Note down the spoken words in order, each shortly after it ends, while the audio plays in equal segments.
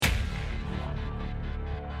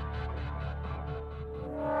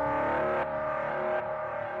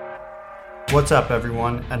What's up,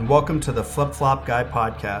 everyone, and welcome to the Flip Flop Guy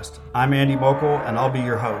podcast. I'm Andy Mokel, and I'll be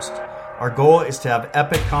your host. Our goal is to have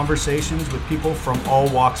epic conversations with people from all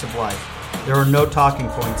walks of life. There are no talking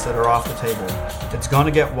points that are off the table. It's going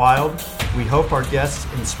to get wild. We hope our guests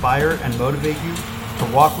inspire and motivate you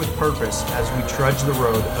to walk with purpose as we trudge the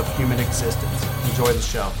road of human existence. Enjoy the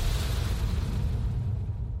show.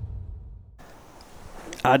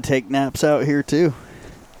 I'd take naps out here too.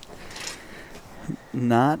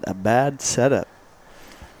 Not a bad setup.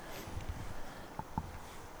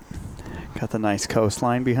 Got the nice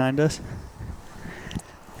coastline behind us.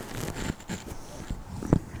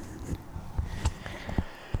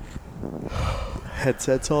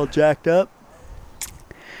 Headset's all jacked up.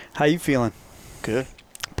 How you feeling? Good.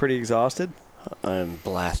 Pretty exhausted? I'm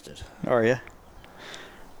blasted. Are you?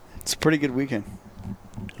 It's a pretty good weekend.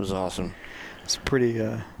 It was awesome. It's pretty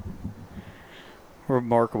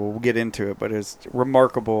remarkable. We'll get into it, but it's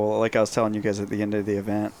remarkable, like I was telling you guys at the end of the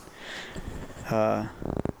event.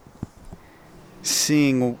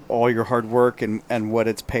 Seeing all your hard work and what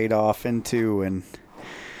it's paid off into, and,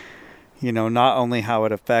 you know, not only how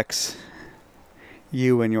it affects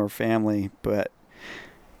you and your family, but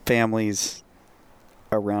families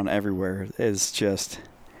around everywhere is just,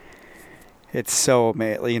 it's so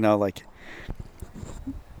amazing. You know, like,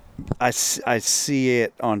 I see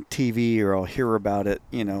it on TV, or I'll hear about it,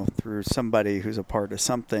 you know, through somebody who's a part of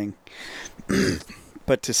something.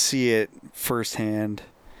 But to see it firsthand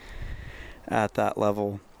at that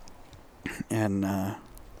level and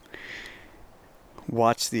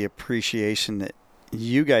watch the appreciation that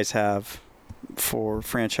you guys have for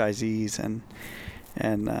franchisees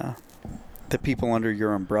and the people under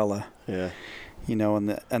your umbrella. Yeah. You know, and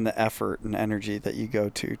the effort and energy that you go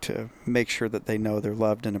to make sure that they know they're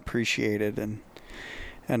loved and appreciated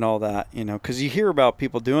and all that, you know, because you hear about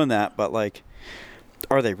people doing that, but, like,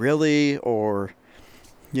 are they really? Or,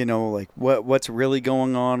 you know, like, what's really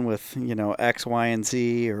going on with, you know, X, Y, and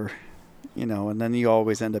Z, or, you know, and then you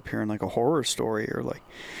always end up hearing, like, a horror story or, like,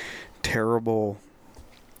 terrible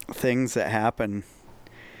things that happen.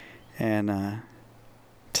 And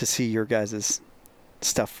to see your guys'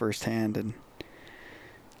 stuff firsthand and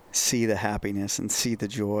see the happiness and see the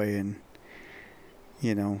joy and,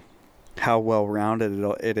 you know, how well-rounded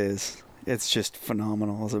it is. It's just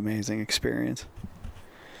phenomenal. It's an amazing experience.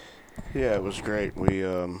 Yeah, it was great. We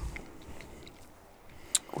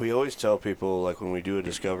always tell people, like, when we do a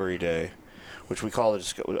Discovery Day, which we call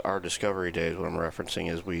our Discovery Days, what I'm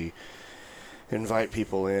referencing is we invite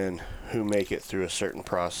people in who make it through a certain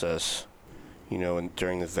process, you know, and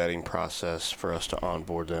during the vetting process for us to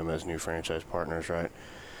onboard them as new franchise partners, right?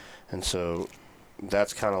 And so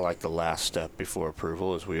that's kind of like the last step before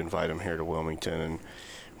approval, is we invite them here to Wilmington, and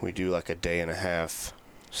we do like a day-and-a-half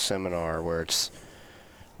seminar where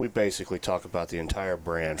we basically talk about the entire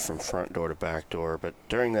brand from front door to back door. But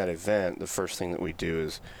during that event, the first thing that we do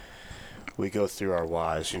is we go through our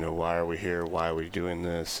whys. You know, why are we here? Why are we doing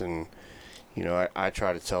this? And, you know, I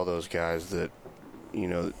try to tell those guys that, you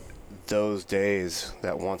know, those days,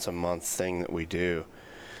 that once-a-month thing that we do,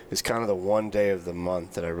 is kind of the one day of the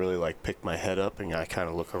month that I really, like, pick my head up and I kind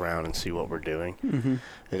of look around and see what we're doing. Mm-hmm.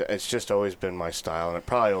 It's just always been my style, and it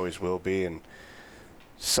probably always will be. And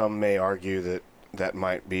some may argue that that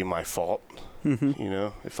might be my fault. Mm-hmm. You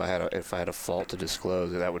know, if I had a fault to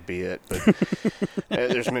disclose, that would be it. But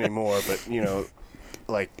there's many more. But, you know,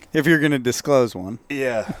 like, if you're going to disclose one.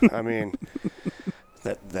 Yeah, I mean.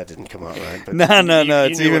 That didn't come out right. But no.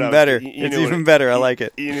 It's even better. It's even better. I like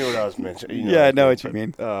it. You knew what I was mentioning. Yeah, I know what you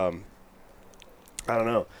mean. I don't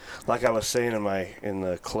know. Like I was saying in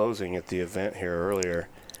the closing at the event here earlier,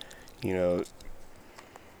 you know,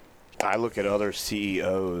 I look at other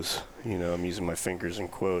CEOs. You know, I'm using my fingers in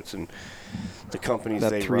quotes, and the companies that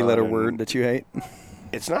they three-letter run, word that you hate.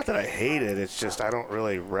 It's not that I hate it. It's just I don't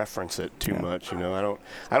really reference it too much. You know,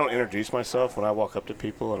 I don't introduce myself when I walk up to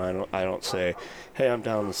people, and I don't say, "Hey, I'm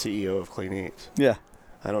Don, the CEO of Clean Eats." Yeah.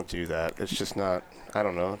 I don't do that. It's just not. I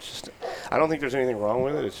don't know. It's just. I don't think there's anything wrong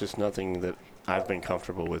with it. It's just nothing that I've been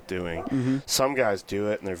comfortable with doing. Mm-hmm. Some guys do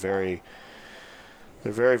it, and they're very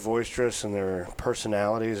boisterous, and their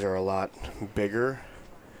personalities are a lot bigger,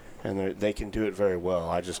 and they can do it very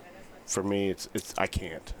well. For me, it's I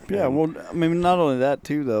can't. Yeah, well, I mean, not only that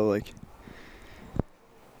too, though. Like,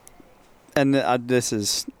 and this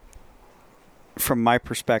is from my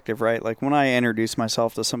perspective, right? Like, when I introduce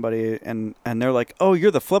myself to somebody and they're like, "Oh,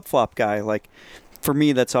 you're the flip flop guy," like, for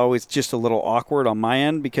me, that's always just a little awkward on my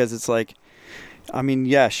end, because it's like, I mean,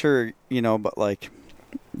 yeah, sure, you know, but, like,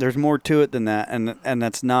 there's more to it than that, and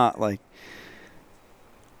that's not, like,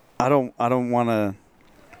 I don't want to,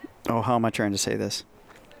 how am I trying to say this?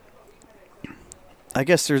 I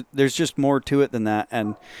guess there's just more to it than that,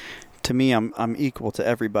 and to me, I'm equal to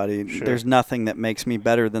everybody. Sure. There's nothing that makes me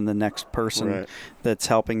better than the next person Right. that's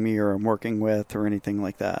helping me or I'm working with or anything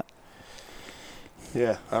like that.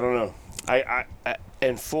 Yeah, I don't know. I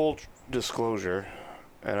in full disclosure,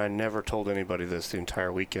 and I never told anybody this the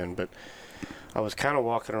entire weekend, but I was kind of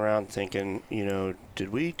walking around thinking,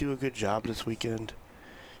 did we do a good job this weekend?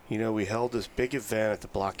 We held this big event at the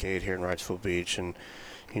Blockade here in Wrightsville Beach, and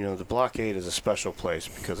the Blockade is a special place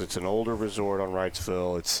because it's an older resort on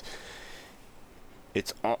Wrightsville.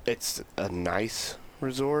 It's a nice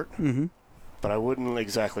resort, Mm-hmm. but I wouldn't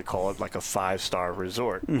exactly call it like a 5-star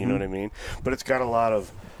resort. Mm-hmm. You know what I mean? But it's got a lot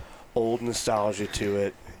of old nostalgia to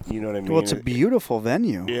it. You know what I mean? Well, it's a beautiful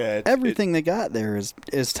venue. Yeah, everything they got there is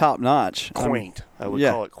top notch. Quaint. I would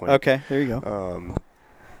yeah. call it quaint. Okay, there you go.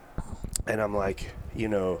 And I'm like,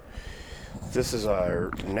 this is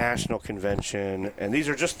our national convention, and these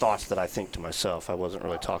are just thoughts that I think to myself. I wasn't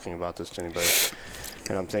really talking about this to anybody.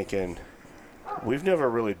 And I'm thinking, we've never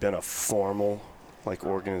really been a formal,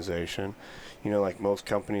 organization. Like most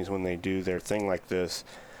companies, when they do their thing like this,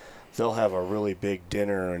 they'll have a really big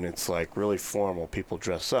dinner, and it's, really formal. People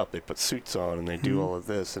dress up. They put suits on, and they do all of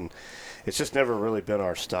this. And it's just never really been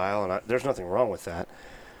our style, and there's nothing wrong with that.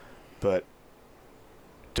 But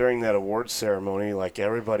during that awards ceremony,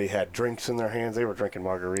 everybody had drinks in their hands. They were drinking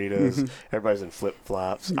margaritas. Mm-hmm. Everybody's in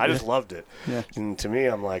flip-flops. I just loved it. Yeah. And to me,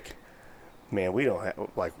 I'm like, man, we don't have,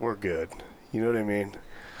 we're good. You know what I mean?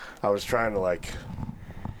 I was trying to,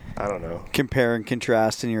 I don't know. Compare and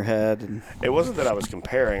contrast in your head. And It wasn't that I was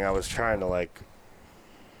comparing. I was trying to,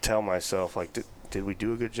 tell myself, did we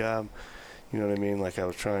do a good job? You know what I mean? I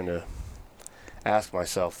was trying to ask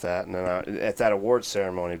myself that. And then at that awards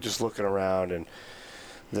ceremony, just looking around and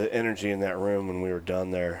the energy in that room when we were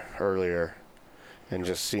done there earlier, and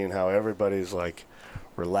just seeing how everybody's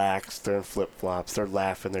relaxed, they're in flip-flops, they're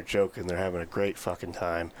laughing, they're joking, they're having a great fucking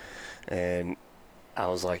time. And I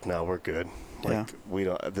was like, no, we're good. Yeah. We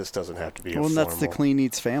don't, this doesn't have to be well, a and formal. that's the Clean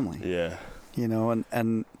Eats family. Yeah.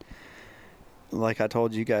 And like I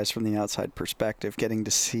told you guys from the outside perspective, getting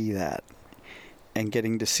to see that and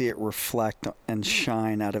getting to see it reflect and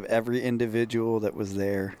shine out of every individual that was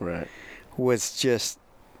there Right. was just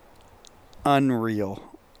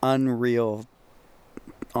unreal on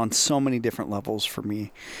so many different levels for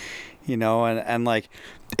me, and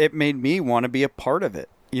it made me want to be a part of it,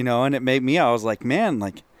 and it made me, I was like, man,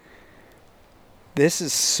 this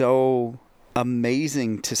is so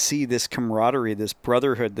amazing to see this camaraderie, this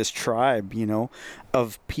brotherhood, this tribe,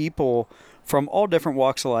 of people from all different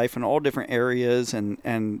walks of life and all different areas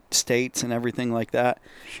and states and everything like that.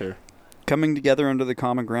 Sure. Coming together under the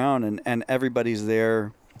common ground, and everybody's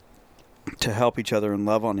there to help each other and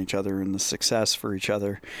love on each other and the success for each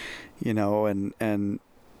other, and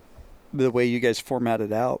the way you guys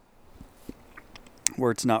formatted out,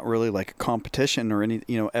 where it's not really like a competition or any,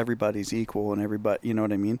 everybody's equal and everybody, you know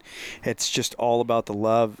what I mean? It's just all about the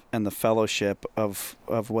love and the fellowship of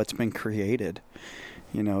what's been created.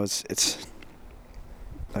 It's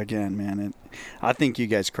again, man, I think you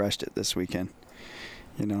guys crushed it this weekend.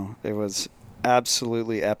 It was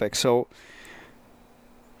absolutely epic. So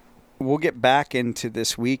we'll get back into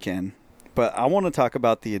this weekend, but I want to talk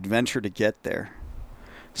about the adventure to get there.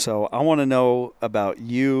 So I want to know about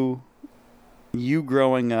you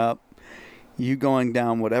growing up, you going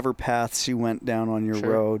down whatever paths you went down on your Sure.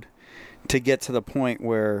 road to get to the point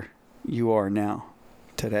where you are now,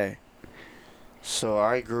 today. So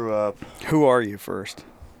I grew up. Who are you first?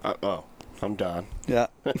 I'm Don, Yeah.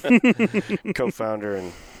 co-founder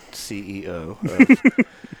and CEO of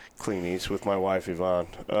Clean Eats with my wife Yvonne.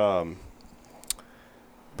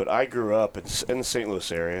 But I grew up in the St.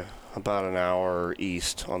 Louis area, about an hour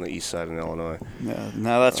east on the east side of Illinois. Yeah.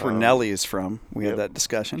 Now that's where Nelly is from. We Yep. had that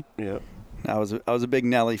discussion. Yep. I was a big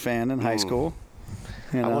Nelly fan in high school.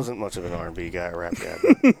 I wasn't much of an R&B guy, or rap guy.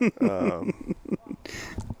 But,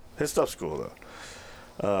 his stuff's cool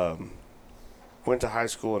though. Went to high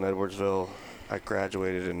school in Edwardsville. I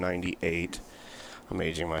graduated in '98. I'm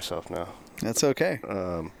aging myself now. That's okay.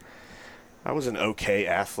 I was an okay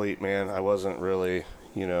athlete, man. I wasn't really,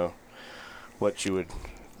 what's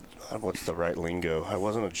the right lingo? I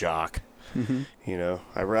wasn't a jock. Mm-hmm.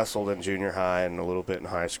 I wrestled in junior high and a little bit in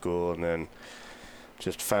high school, and then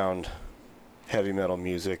just found heavy metal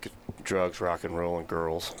music, drugs, rock and roll, and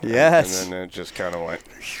girls. Yes. And then it just kind of went.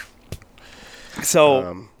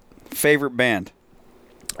 So, favorite band?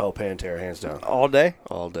 Oh, Pantera, hands down. All day?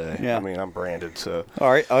 All day. Yeah. I mean, I'm branded, so. All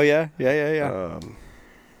right. Oh, yeah. Yeah.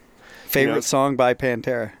 Favorite song by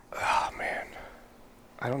Pantera? Oh, man.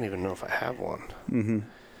 I don't even know if I have one. Mm-hmm.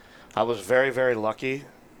 I was very, very lucky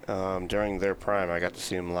during their prime, I got to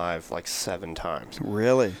see them live like 7 times.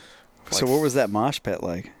 Really? So what was that mosh pit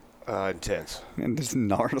like? Intense. And just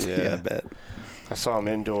gnarly, Yeah. I bet. I saw them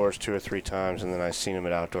indoors 2 or 3 times, and then I seen them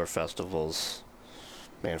at outdoor festivals,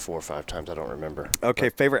 4 or 5 times. I don't remember. Okay,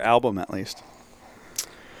 favorite album at least.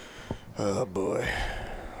 Oh, boy.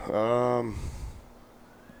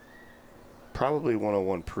 Probably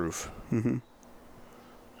 101 Proof. Mm-hmm.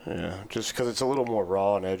 Yeah, just because it's a little more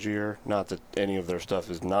raw and edgier. Not that any of their stuff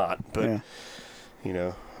is not, but, I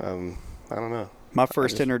don't know. My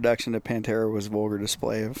first introduction to Pantera was Vulgar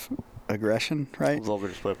Display of Aggression, right? Vulgar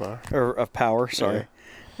Display of Power. Or of Power, sorry.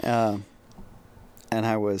 Yeah. And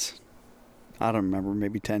I was, I don't remember,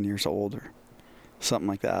 maybe 10 years old or something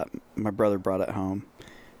like that. My brother brought it home,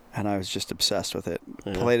 and I was just obsessed with it.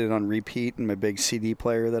 Yeah. Played it on repeat in my big CD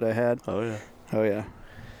player that I had. Oh, yeah. Oh, yeah.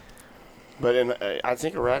 But I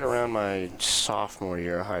think right around my sophomore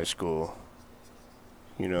year of high school,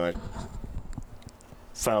 I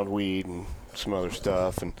found weed and some other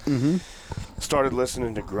stuff and started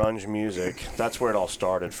listening to grunge music. That's where it all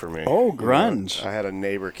started for me. Oh, grunge. I had a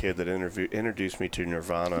neighbor kid that introduced me to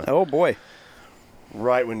Nirvana. Oh, boy.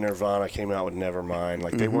 Right when Nirvana came out with Nevermind.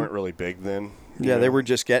 Like, they weren't really big then. Yeah, they were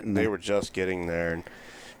just getting there. They were just getting there. And,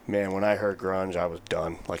 man, when I heard grunge, I was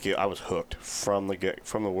done. Like, I was hooked from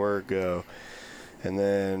the word go. And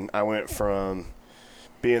then I went from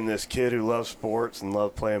being this kid who loved sports and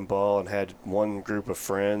loved playing ball and had one group of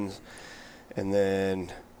friends. And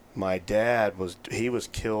then my dad was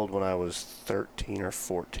killed when I was 13 or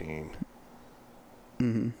 14.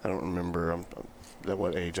 Mm-hmm. I don't remember at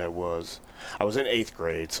what age I was. I was in 8th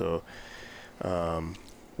grade, so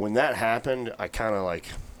when that happened, I kind of like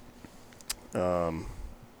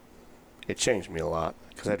it changed me a lot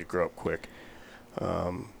because I had to grow up quick.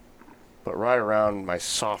 But right around my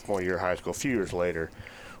sophomore year of high school, a few years later,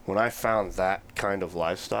 when I found that kind of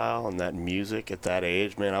lifestyle and that music at that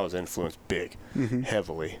age, man, I was influenced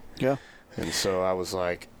heavily. Yeah. And so I was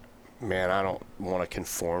like, man, I don't want to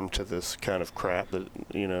conform to this kind of crap that,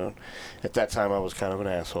 at that time I was kind of an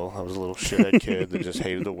asshole. I was a little shithead kid that just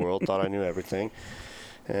hated the world, thought I knew everything.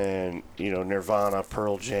 And, Nirvana,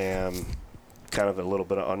 Pearl Jam, kind of a little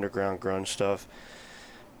bit of underground grunge stuff.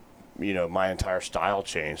 My entire style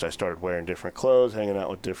changed. I started wearing different clothes, hanging out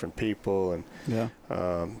with different people, and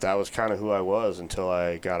that was kind of who I was until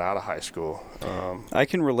I got out of high school. I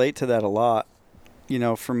can relate to that a lot.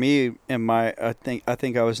 For me, I think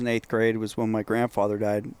I was in 8th grade was when my grandfather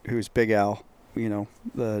died, who was Big Al.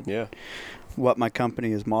 What my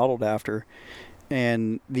company is modeled after,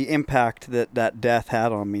 and the impact that death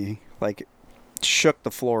had on me, like, shook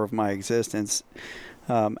the floor of my existence.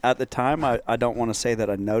 At the time, I don't want to say that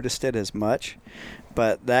I noticed it as much,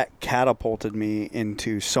 but that catapulted me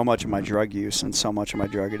into so much of my drug use and so much of my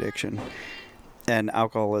drug addiction and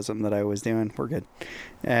alcoholism that I was doing. We're good.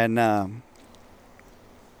 And,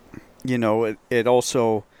 it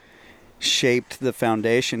also shaped the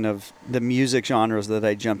foundation of the music genres that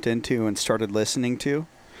I jumped into and started listening to,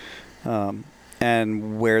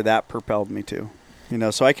 and where that propelled me to.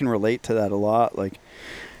 So I can relate to that a lot. Like,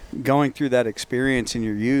 going through that experience in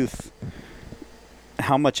your youth,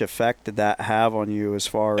 how much effect did that have on you as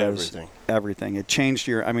far as everything? It changed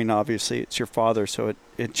obviously it's your father, so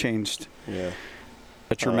it changed a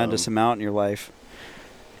tremendous amount in your life.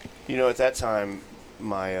 At that time,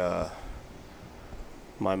 my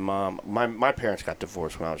mom, my parents got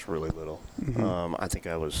divorced when I was really little. I think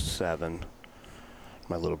I was 7.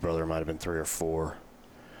 My little brother might have been 3 or 4.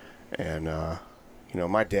 And,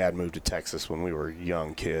 my dad moved to Texas when we were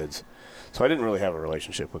young kids, so I didn't really have a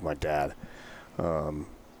relationship with my dad. I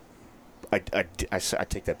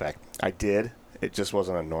take that back. I did. It just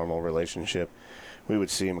wasn't a normal relationship. We would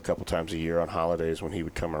see him a couple times a year on holidays when he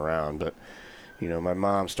would come around. But, my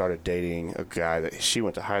mom started dating a guy that she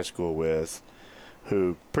went to high school with,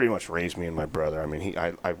 who pretty much raised me and my brother. I mean,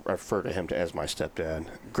 I refer to him as my stepdad.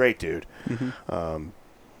 Great dude.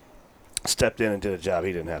 Stepped in and did a job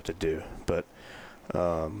he didn't have to do. But,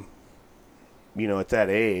 at that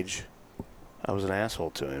age, I was an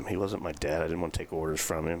asshole to him. He wasn't my dad. I didn't want to take orders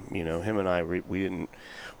from him. Him and I, we didn't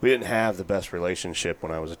have the best relationship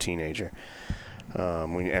when I was a teenager.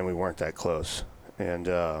 And we weren't that close. And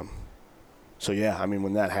when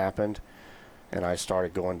that happened, and I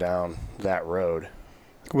started going down that road.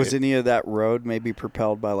 Was any of that road maybe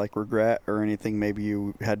propelled by, like, regret or anything maybe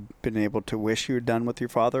you had been able to wish you had done with your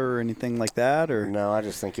father or anything like that? Or no, I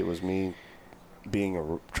just think it was me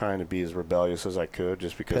trying to be as rebellious as I could,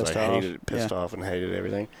 just because pissed off and hated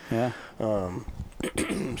everything. Yeah.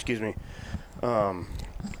 Excuse me.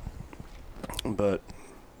 But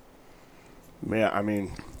yeah, I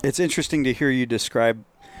mean, it's interesting to hear you describe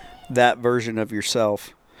that version of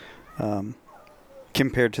yourself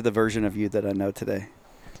compared to the version of you that I know today?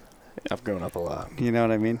 I've grown up a lot. You know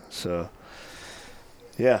what I mean? So,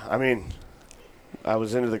 yeah, I mean, I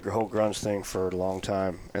was into the whole grunge thing for a long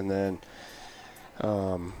time, and then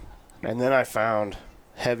I found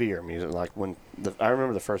heavier music. Like I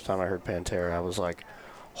remember the first time I heard Pantera, I was like,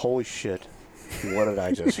 "Holy shit, what did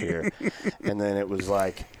I just hear?" And then it was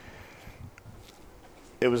like,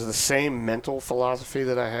 it was the same mental philosophy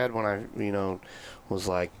that I had when I, was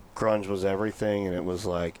like, grunge was everything, and it was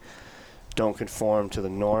like, don't conform to the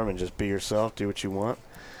norm and just be yourself, do what you want.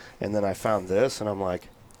 And then I found this, and I'm like,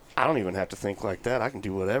 I don't even have to think like that. I can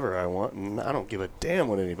do whatever I want, and I don't give a damn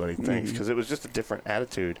what anybody thinks, because it was just a different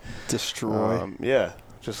attitude. Destroy. Yeah,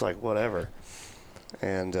 just like whatever.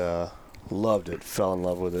 And loved it, fell in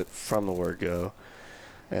love with it from the word go.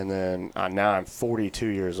 And then now I'm 42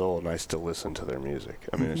 years old, and I still listen to their music.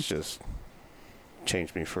 I mean, it's just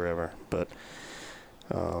changed me forever. But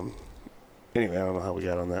anyway, I don't know how we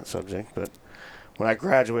got on that subject, but when I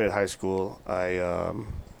graduated high school, I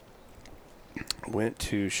went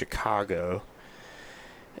to Chicago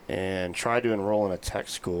and tried to enroll in a tech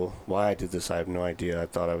school. Why I did this, I have no idea. I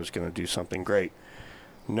thought I was going to do something great,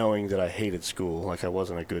 knowing that I hated school. Like, I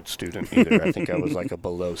wasn't a good student either. I think I was like a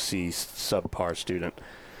below C subpar student.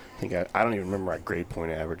 I don't even remember my grade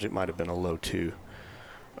point average. It might have been a low 2.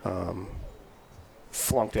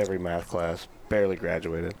 Flunked every math class, barely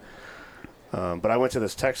graduated. But I went to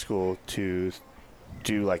this tech school to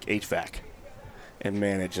do like HVAC, and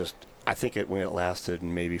man, I think it lasted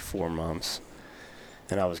maybe 4 months,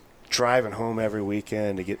 and I was driving home every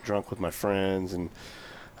weekend to get drunk with my friends, and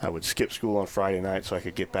I would skip school on Friday night so I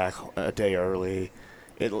could get back a day early.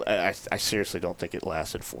 I seriously don't think it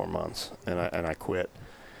lasted 4 months, and I quit,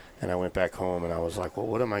 and I went back home, and I was like, well,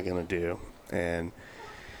 what am I going to do? And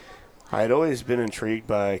I had always been intrigued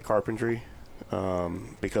by carpentry.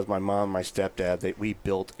 Because my mom and my stepdad, we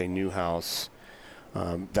built a new house,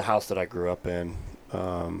 the house that I grew up in.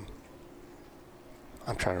 I'm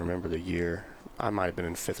trying to remember the year. I might have been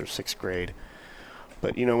in 5th or 6th grade.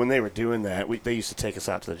 But, when they were doing that, they used to take us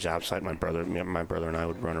out to the job site. My brother and I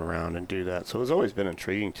would run around and do that. So it's always been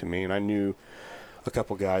intriguing to me, and I knew a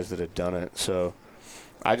couple guys that had done it. So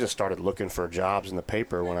I just started looking for jobs in the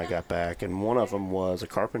paper when I got back, and one of them was a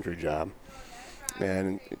carpentry job.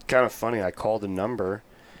 And it's kind of funny, I called the number,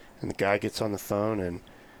 and the guy gets on the phone, and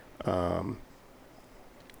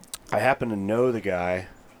I happen to know the guy,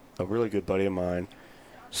 a really good buddy of mine,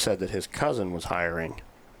 said that his cousin was hiring.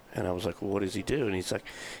 And I was like, well, what does he do? And he's like,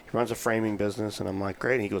 he runs a framing business. And I'm like,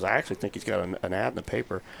 great. And he goes, I actually think he's got an ad in the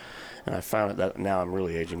paper. And I found that now I'm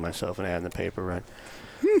really aging myself, an ad in the paper, right?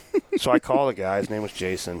 So I call the guy. His name was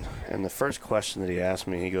Jason. And the first question that he asked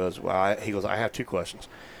me, he goes, I have 2 questions.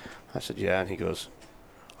 I said, yeah. And he goes,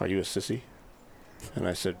 are you a sissy? And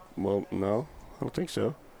I said, well, no, I don't think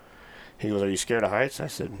so. He goes, are you scared of heights? I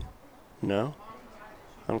said, no,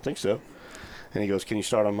 I don't think so. And he goes, can you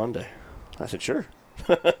start on Monday? I said, sure.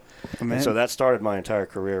 And so that started my entire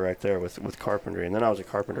career right there with carpentry. And then I was a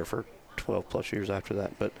carpenter for 12 plus years after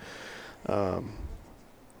that. But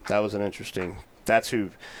that was an interesting, that's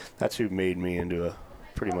who made me into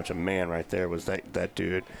pretty much a man right there, was that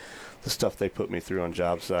dude. The stuff they put me through on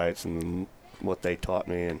job sites and what they taught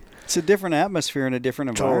me. And it's a different atmosphere and a different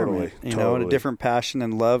environment, totally. And a different passion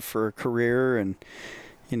and love for a career, and,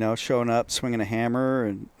 showing up, swinging a hammer.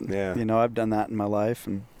 And, I've done that in my life.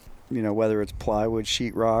 And, whether it's plywood,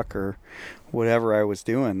 sheetrock, or whatever I was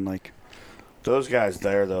doing, like those guys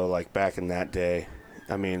there, though, like back in that day,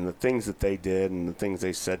 I mean, the things that they did and the things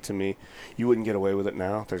they said to me, you wouldn't get away with it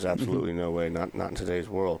now. There's absolutely no way, not in today's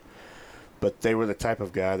world. But they were the type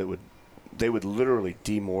of guy that would literally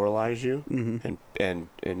demoralize you,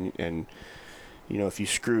 and if you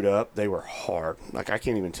screwed up, they were hard. Like, I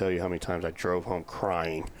can't even tell you how many times I drove home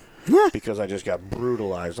crying because I just got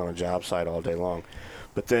brutalized on a job site all day long.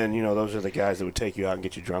 But then, those are the guys that would take you out and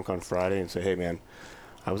get you drunk on Friday and say, hey, man,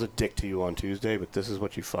 I was a dick to you on Tuesday, but this is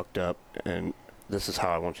what you fucked up, and this is how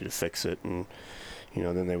I want you to fix it. And,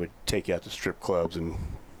 then they would take you out to strip clubs and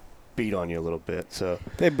beat on you a little bit. So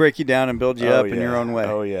they break you down and build you up in your own way.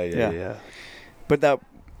 Oh, yeah. But that,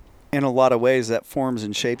 in a lot of ways, that forms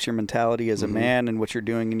and shapes your mentality as a man and what you're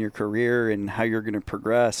doing in your career and how you're going to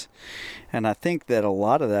progress. And I think that a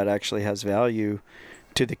lot of that actually has value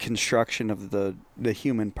to the construction of the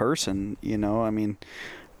human person. I mean,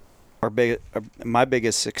 my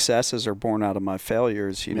biggest successes are born out of my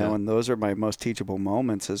failures, and those are my most teachable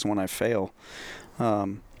moments, is when I fail.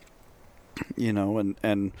 And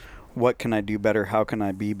what can I do better? How can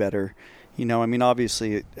I be better? You know, I mean,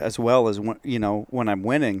 obviously, as well as, you know, when I'm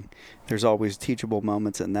winning, there's always teachable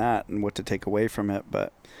moments in that and what to take away from it.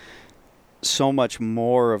 But so much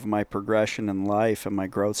more of my progression in life and my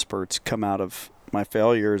growth spurts come out of my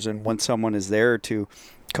failures. And when someone is there to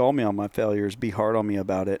call me on my failures, be hard on me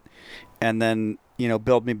about it, and then, you know,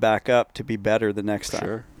 build me back up to be better the next time.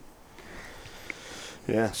 Sure.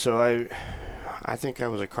 Yeah, so I think I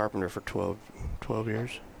was a carpenter for 12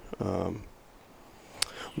 years.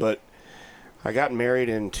 But I got married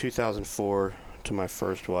in 2004 to my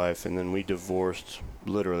first wife, and then we divorced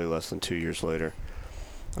literally less than 2 years later.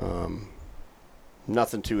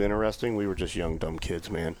 Nothing too interesting. We were just young, dumb kids,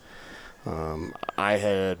 man. We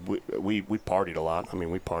partied a lot. I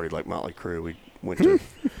mean, we partied like Motley Crue. We went to,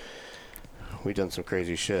 we done some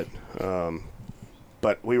crazy shit.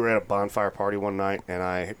 But we were at a bonfire party one night, and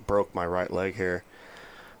I broke my right leg here.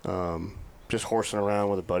 Just horsing around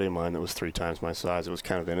with a buddy of mine that was 3 times my size. It was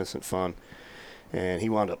kind of innocent fun. And he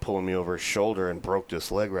wound up pulling me over his shoulder and broke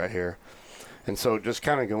this leg right here. And so just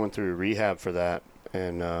kind of going through rehab for that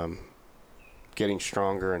and getting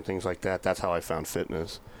stronger and things like that, that's how I found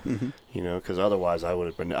fitness. Mm-hmm. You know, because otherwise I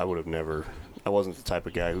would have never, I wasn't the type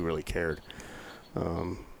of guy who really cared.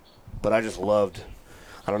 But I just loved,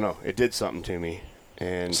 I don't know, it did something to me.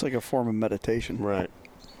 And It's like a form of meditation. right.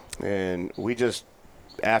 And we just,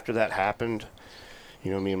 after that happened, you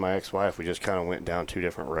know, me and my ex-wife, we just kind of went down 2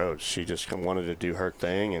 different roads. She just wanted to do her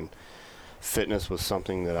thing, and fitness was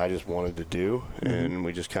something that I just wanted to do, and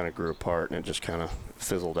we just kind of grew apart, and it just kind of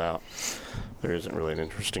fizzled out. There isn't really an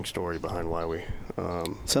interesting story behind why we...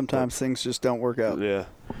 Sometimes things just don't work out. Yeah.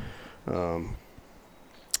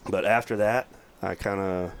 But after that, I kind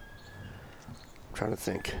of... trying to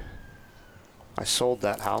think. I sold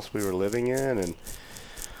that house we were living in, and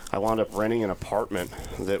I wound up renting an apartment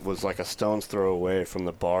that was like a stone's throw away from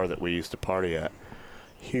the bar that we used to party at.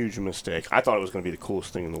 Huge mistake. I thought it was going to be the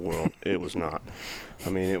coolest thing in the world. It was not. I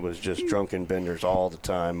mean, it was just drunken benders all the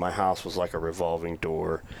time. My house was like a revolving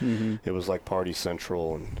door. Mm-hmm. It was like Party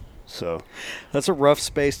Central, and so... That's a rough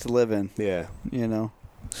space to live in, yeah. you know.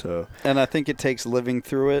 So... And I think it takes living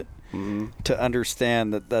through it mm-hmm. to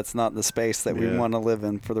understand that that's not the space that we Yeah. want to live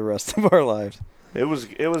in for the rest of our lives. It was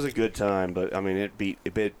a good time, but I mean it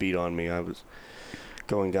beat on me. I was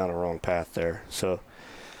going down a wrong path there. So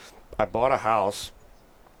I bought a house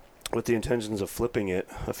with the intentions of flipping it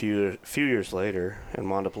a few years later, and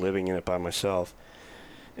wound up living in it by myself.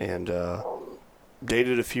 And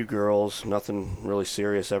dated a few girls. Nothing really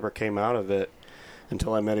serious ever came out of it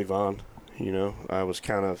until I met Yvonne. You know, I was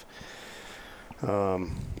kind of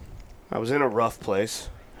I was in a rough place.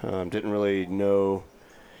 Didn't really know.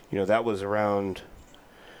 You know, that was around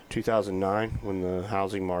 2009 when the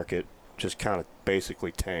housing market just kind of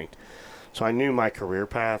basically tanked. So I knew my career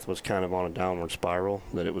path was kind of on a downward spiral,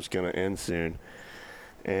 that it was going to end soon.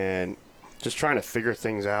 And just trying to figure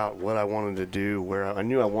things out, what I wanted to do, where I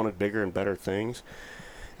knew I wanted bigger and better things.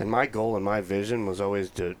 And my goal and my vision was always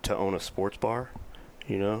to own a sports bar,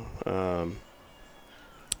 you know.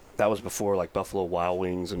 That was before like Buffalo Wild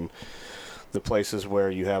Wings and the places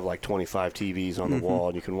where you have like 25 TVs on the wall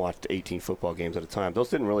and you can watch 18 football games at a time. Those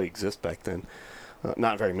didn't really exist back then.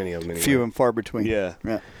 Not very many of them anyway. Few and far between. Yeah.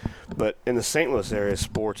 Yeah. But in the St. Louis area,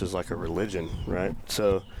 sports is like a religion, right?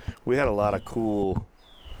 So we had a lot of cool,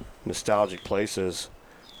 nostalgic places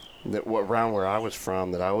that around where I was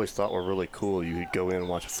from that I always thought were really cool. You could go in and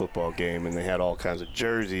watch a football game, and they had all kinds of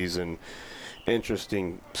jerseys and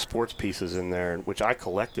interesting sports pieces in there, which I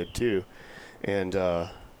collected too. And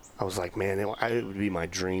I was like, man, it would be my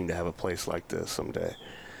dream to have a place like this someday.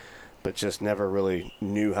 But just never really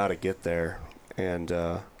knew how to get there. And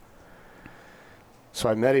so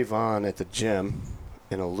I met Yvonne at the gym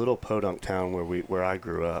in a little podunk town where I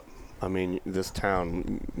grew up. I mean, this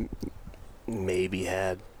town maybe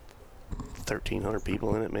had 1,300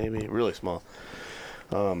 people in it, maybe. Really small.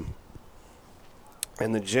 And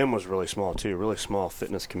the gym was really small, too. Really small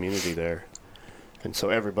fitness community there. And so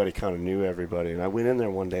everybody kind of knew everybody. And I went in there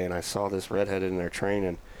one day, and I saw this redhead in there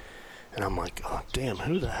training. And I'm like, oh, damn,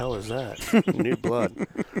 who the hell is that? New blood.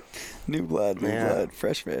 New blood,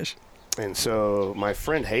 fresh fish. And so my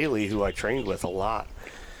friend Haley, who I trained with a lot,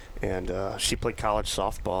 and she played college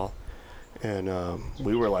softball, and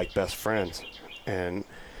we were like best friends. And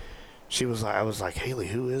she was like, I was like, Haley,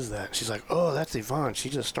 who is that? She's like, oh, that's Yvonne. She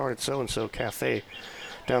just started so-and-so cafe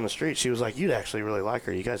down the street. She was like, you'd actually really like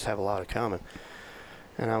her. You guys have a lot in common.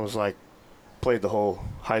 And I was like, played the whole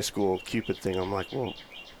high school Cupid thing. I'm like, well,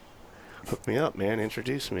 hook me up, man.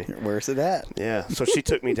 Introduce me. Where's it at? Yeah. So she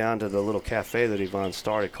took me down to the little cafe that Yvonne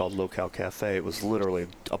started called Local Cafe. It was literally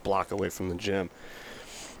a block away from the gym.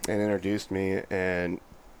 and introduced me. And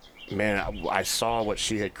man, I saw what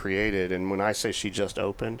she had created. And when I say she just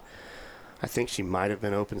opened, I think she might have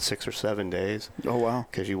been open 6 or 7 days. Oh, wow.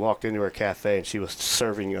 Because you walked into her cafe and she was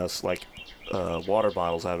serving us like water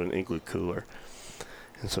bottles out of an igloo cooler.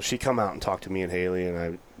 And so she come out and talked to me and Haley,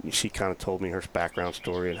 and she kind of told me her background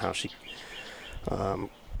story and how she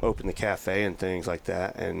opened the cafe and things like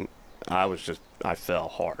that. And I fell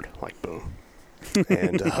hard, like boom.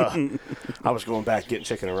 And I was going back getting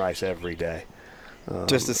chicken and rice every day.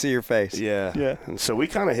 Just to see your face. Yeah. Yeah. And so we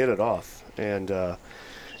kind of hit it off. And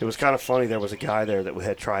it was kind of funny. There was a guy there that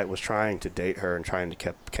was trying to date her and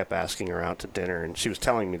kept asking her out to dinner. And she was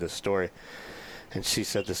telling me this story. And she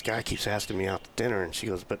said, this guy keeps asking me out to dinner. And she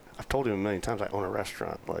goes, but I've told him a million times I own a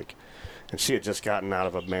restaurant. And she had just gotten out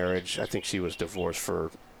of a marriage. I think she was divorced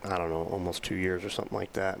for, I don't know, almost 2 years or something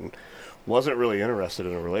like that. And wasn't really interested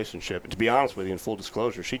in a relationship. And to be honest with you, in full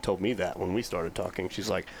disclosure, she told me that when we started talking. She's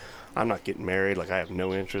like, I'm not getting married. Like, I have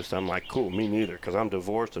no interest. I'm like, cool, me neither, because I'm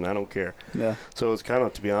divorced and I don't care. Yeah. So it's kind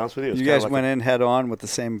of, to be honest with you, you guys went in head on with the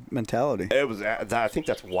same mentality. It was. I think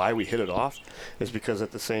that's why we hit it off, is because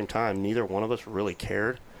at the same time, neither one of us really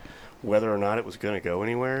cared whether or not it was going to go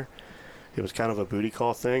anywhere. It was kind of a booty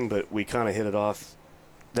call thing, but we kind of hit it off.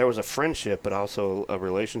 There was a friendship, but also a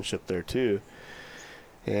relationship there too.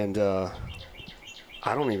 And I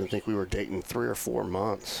don't even think we were dating 3 or 4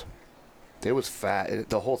 months. It was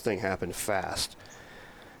the whole thing happened fast.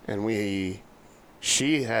 And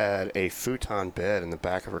she had a futon bed in the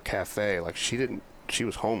back of her cafe. Like, she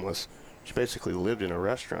was homeless. She basically lived in a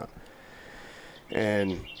restaurant.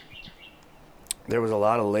 And there was a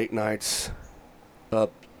lot of late nights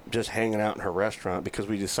up just hanging out in her restaurant because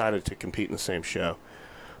we decided to compete in the same show.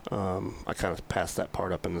 I kind of passed that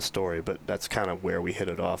part up in the story, but that's kind of where we hit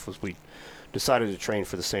it off, was we decided to train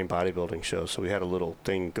for the same bodybuilding show, so we had a little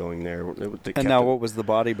thing going there. And now, what was the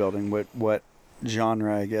bodybuilding? What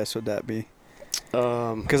genre, I guess, would that be?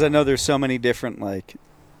 Because I know there's so many different, like...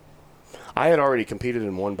 I had already competed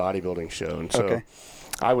in one bodybuilding show, and so okay.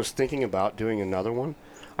 I was thinking about doing another one.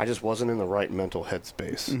 I just wasn't in the right mental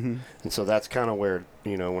headspace. Mm-hmm. And so that's kind of where,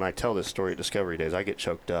 when I tell this story at Discovery Days, I get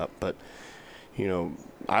choked up. But,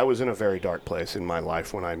 I was in a very dark place in my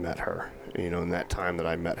life when I met her, in that time that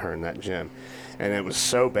I met her in that gym. And it was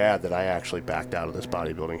so bad that I actually backed out of this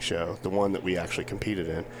bodybuilding show, the one that we actually competed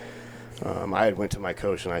in. I had went to my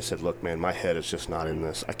coach and I said, look, man, my head is just not in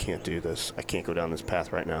this. I can't do this. I can't go down this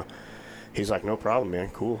path right now. He's like, no problem, man.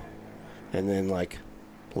 Cool. And then, like,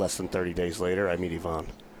 less than 30 days later, I meet Yvonne.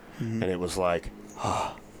 Mm-hmm. And it was like,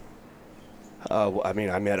 I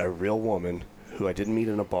met a real woman who I didn't meet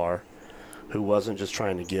in a bar, who wasn't just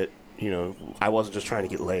trying to get, I wasn't just trying to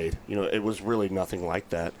get laid. It was really nothing like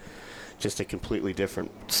that. Just a completely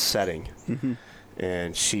different setting. Mm-hmm.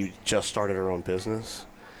 And she just started her own business.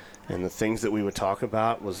 And the things that we would talk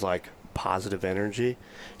about was like positive energy.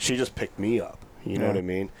 She just picked me up. You know what I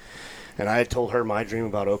mean? And I had told her my dream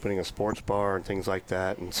about opening a sports bar and things like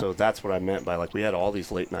that. And so that's what I meant by, like, we had all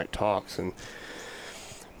these late night talks. And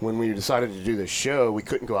when we decided to do this show, we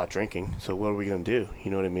couldn't go out drinking. So what are we going to do?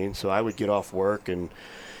 You know what I mean? So I would get off work and,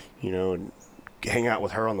 and hang out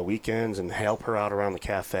with her on the weekends and help her out around the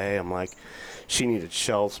cafe. I'm like, she needed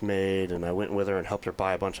shelves made, and I went with her and helped her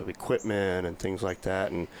buy a bunch of equipment and things like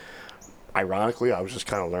that. And ironically, I was just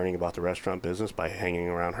kind of learning about the restaurant business by hanging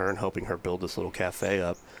around her and helping her build this little cafe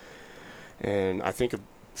up. And I think,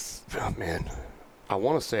 I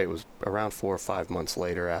want to say it was around 4 or 5 months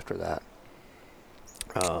later after that.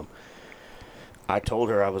 I told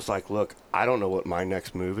her, I was like, look, I don't know what my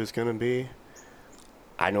next move is going to be.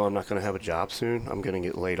 I know I'm not going to have a job soon. I'm going to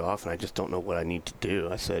get laid off, and I just don't know what I need to do.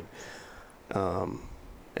 I said,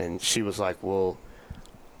 and she was like, well,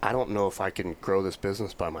 I don't know if I can grow this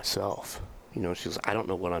business by myself. She was, I don't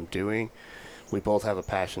know what I'm doing. We both have a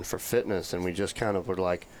passion for fitness, and we just kind of were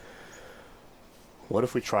like, what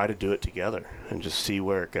if we try to do it together and just see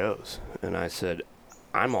where it goes? And I said,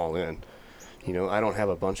 I'm all in. I don't have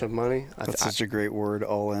a bunch of money. That's such a great word,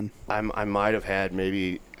 all in. I might have had I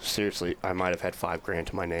might have had $5,000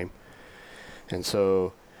 to my name. And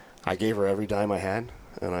so I gave her every dime I had.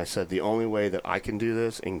 And I said, the only way that I can do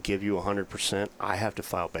this and give you 100%, I have to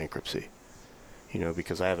file bankruptcy.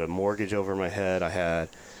 Because I have a mortgage over my head. I had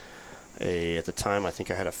at the time, I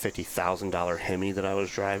think I had a $50,000 Hemi that I was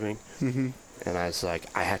driving. Mm-hmm. And I was like,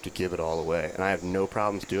 I have to give it all away. And I have no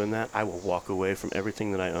problems doing that. I will walk away from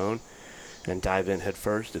everything that I own and dive in head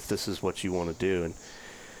first if this is what you want to do. And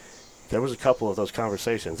there was a couple of those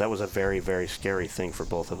conversations. That was a very, very scary thing for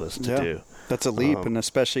both of us to do. That's a leap, and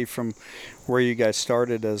especially from where you guys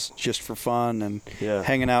started as just for fun and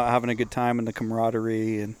hanging out, having a good time, and the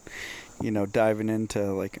camaraderie, and diving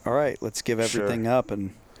into like, all right, let's give everything up.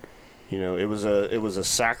 And it was a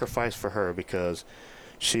sacrifice for her because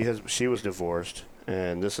she was divorced,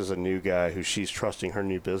 and this is a new guy who she's trusting her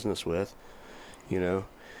new business with,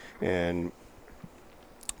 and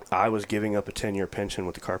I was giving up a 10-year pension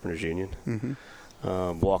with the Carpenters Union,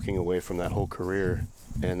 walking away from that whole career,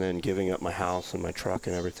 and then giving up my house and my truck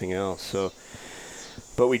and everything else. So,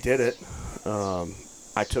 but we did it.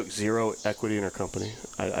 I took zero equity in her company.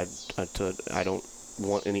 I don't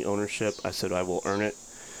want any ownership. I said I will earn it.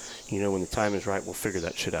 When the time is right, we'll figure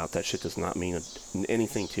that shit out. That shit does not mean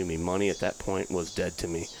anything to me. Money at that point was dead to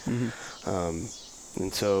me.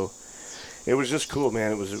 And so it was just cool,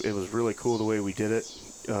 man. It was really cool the way we did it.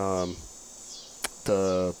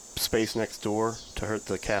 The space next door to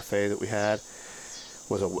the cafe that we had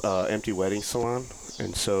was a empty wedding salon.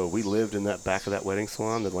 And so we lived in that back of that wedding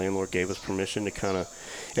salon. The landlord gave us permission to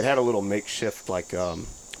it had a little makeshift break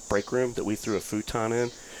room that we threw a futon in.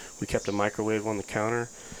 We kept a microwave on the counter.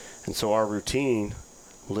 And so our routine,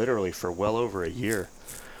 literally for well over a year,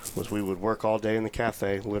 was we would work all day in the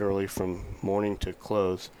cafe, literally from morning to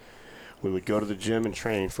close. We would go to the gym and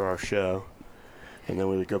train for our show. And then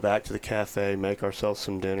we would go back to the cafe, make ourselves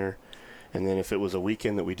some dinner. And then if it was a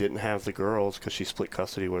weekend that we didn't have the girls, because she split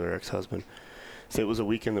custody with her ex-husband, if it was a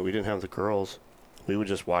weekend that we didn't have the girls, we would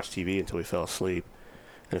just watch TV until we fell asleep.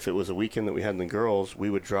 And if it was a weekend that we had the girls,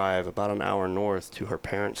 we would drive about an hour north to her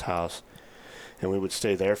parents' house, and we would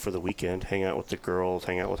stay there for the weekend, hang out with the girls,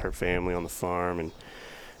 hang out with her family on the farm,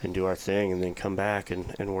 and do our thing, and then come back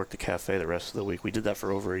and work the cafe the rest of the week. We did that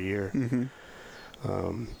for over a year.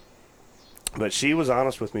 But she was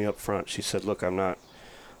honest with me up front. She said, look, I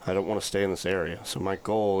don't want to stay in this area. So my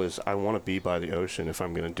goal is I want to be by the ocean if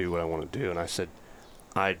I'm going to do what I want to do. And I said,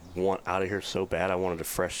 I want out of here so bad. I wanted a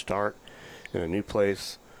fresh start in a new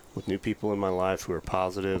place with new people in my life who are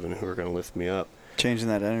positive and who are going to lift me up. Changing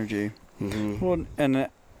that energy. Well, and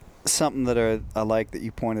something that I like that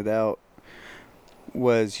you pointed out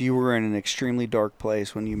was you were in an extremely dark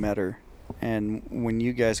place when you met her. And when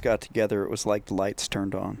you guys got together, it was like the lights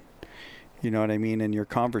turned on. You know what I mean? And your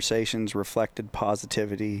conversations reflected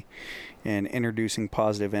positivity and introducing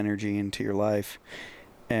positive energy into your life.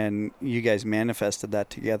 And you guys manifested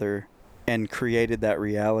that together and created that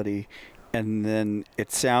reality. And then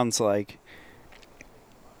it sounds like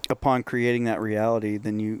upon creating that reality,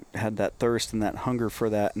 then you had that thirst and that hunger for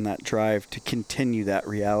that and that drive to continue that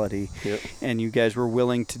reality. Yep. And you guys were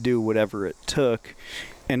willing to do whatever it took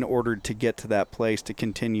in order to get to that place to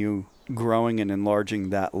continue growing and enlarging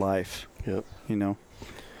that life. Yep.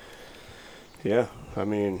 Yeah. I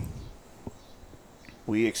mean,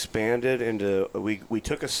 we expanded into, we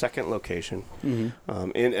took a second location in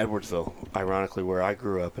Edwardsville, ironically, where I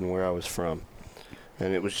grew up and where I was from.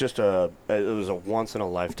 And it was just it was a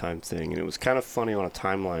once-in-a-lifetime thing. And it was kind of funny on a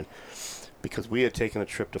timeline because we had taken a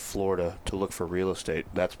trip to Florida to look for real estate.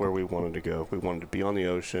 That's where we wanted to go. We wanted to be on the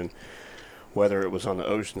ocean, whether it was on the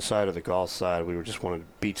ocean side or the Gulf side. We just wanted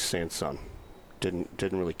beach, sand, sun. Didn't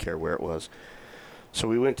really care where it was. So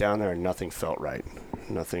we went down there and nothing felt right.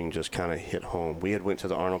 Nothing just kind of hit home. We had went to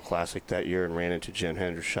the Arnold Classic that year and ran into Jen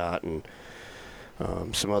Hendershot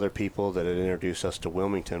and some other people that had introduced us to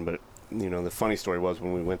Wilmington. But, the funny story was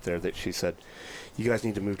when we went there that she said, you guys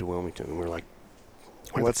need to move to Wilmington. And we're like,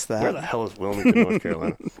 what's that? Where the hell is Wilmington, North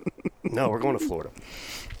Carolina? No, we're going to Florida.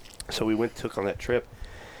 So we took on that trip.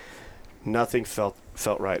 Nothing felt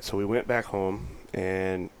right. So we went back home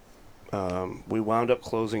and we wound up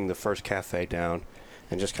closing the first cafe down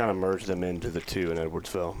and just kind of merged them into the two in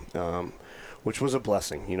Edwardsville, which was a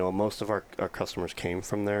blessing. Most of our customers came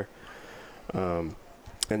from there. And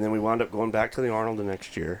then we wound up going back to the Arnold the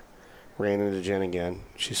next year, ran into Jen again.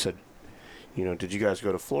 She said, did you guys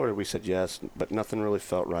go to Florida? We said yes, but nothing really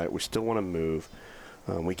felt right. We still want to move.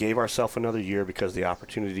 We gave ourselves another year because the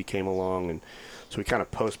opportunity came along, and so we kind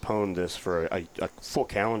of postponed this for a full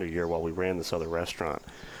calendar year while we ran this other restaurant,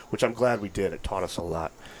 which I'm glad we did. It taught us a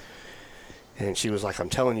lot. And she was like, I'm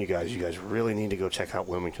telling you guys really need to go check out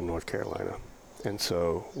Wilmington, North Carolina. And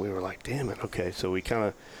so we were like, damn it, okay. So we kind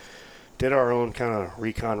of did our own kind of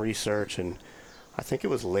recon research, and I think it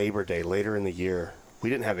was Labor Day later in the year. We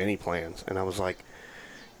didn't have any plans. And I was like,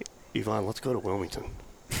 Yvonne, let's go to Wilmington.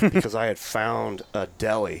 Because I had found a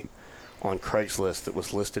deli on Craigslist that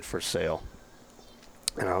was listed for sale.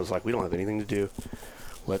 And I was like, we don't have anything to do.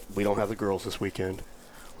 We don't have the girls this weekend.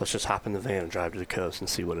 Let's just hop in the van and drive to the coast and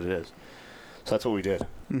see what it is. So that's what we did.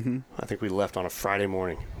 I think we left on a Friday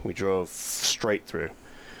morning. We drove straight through.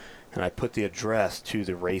 And I put the address to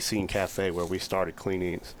the Racine Cafe where we started Clean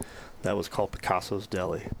Eats. That was called Picasso's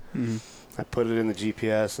Deli. I put it in the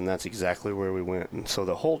GPS, and that's exactly where we went. And so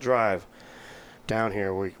the whole drive, down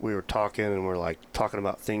here, we were talking, and we're like talking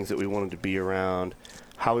about things that we wanted to be around,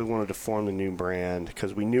 how we wanted to form the new brand,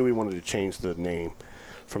 because we knew we wanted to change the name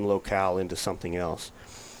from Locale into something else.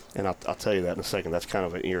 And I'll tell you that in a second. That's kind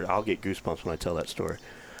of an ear. I'll get goosebumps when I tell that story.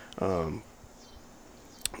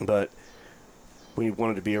 But we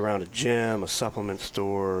wanted to be around a gym, a supplement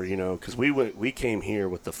store, you know, because we came here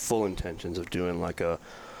with the full intentions of doing like a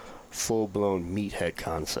full-blown meathead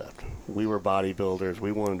concept. We were bodybuilders.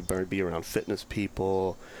 We wanted to be around fitness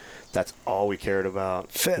people. That's all we cared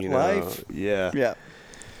about. Fit life. Yeah. Yeah.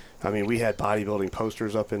 I mean, we had bodybuilding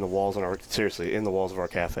posters up in the walls in the walls of our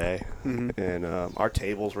cafe. Mm-hmm. And our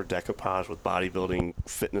tables were decoupaged with bodybuilding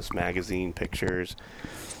fitness magazine pictures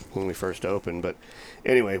when we first opened. But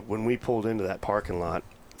anyway, when we pulled into that parking lot,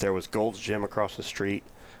 there was Gold's Gym across the street,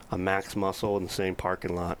 a Max Muscle in the same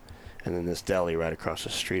parking lot, and then this deli right across the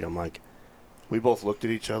street. I'm like, we both looked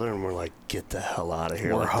at each other and we're like, get the hell out of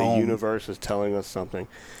here. We're like home. The universe is telling us something.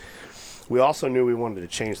 We also knew we wanted to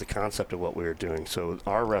change the concept of what we were doing. So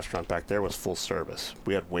our restaurant back there was full service.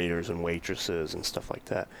 We had waiters and waitresses and stuff like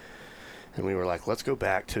that. And we were like, let's go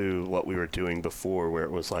back to what we were doing before, where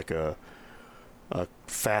it was like a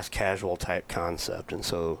fast casual type concept. And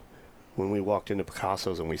so when we walked into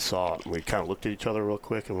Picasso's and we saw it, we kind of looked at each other real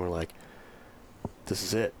quick and we're like, this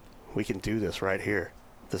is it. We can do this right here.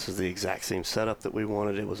 This is the exact same setup that we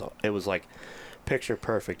wanted. It was like picture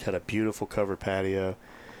perfect. Had a beautiful covered patio.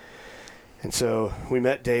 And so we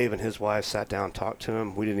met Dave and his wife, sat down, talked to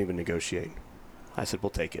him. We didn't even negotiate. I said, we'll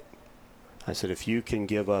take it. I said, if you can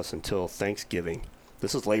give us until Thanksgiving,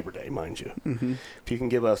 this is Labor Day, mind you. Mm-hmm. If you can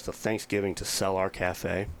give us till Thanksgiving to sell our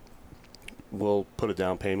cafe, we'll put a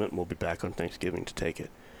down payment and we'll be back on Thanksgiving to take it.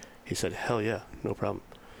 He said, hell yeah, no problem.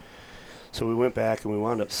 So we went back and we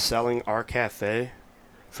wound up selling our cafe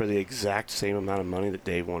for the exact same amount of money that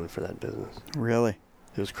Dave wanted for that business. Really?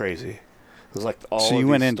 It was crazy. It was like all So you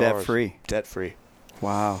went in debt-free? Debt-free.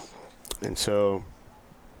 Wow. And so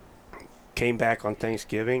came back on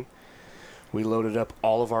Thanksgiving. We loaded up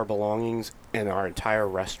all of our belongings and our entire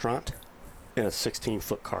restaurant in a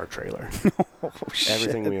 16-foot car trailer. Oh, shit.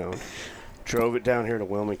 Everything we owned. Drove it down here to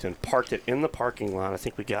Wilmington, parked it in the parking lot. I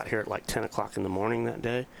think we got here at like 10 o'clock in the morning that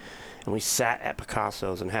day. And we sat at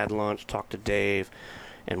Picasso's and had lunch, talked to Dave,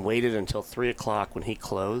 and waited until 3 o'clock when he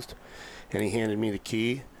closed. And he handed me the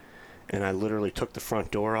key. And I literally took the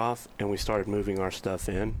front door off, and we started moving our stuff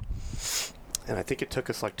in. And I think it took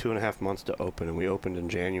us like 2.5 months to open, and we opened in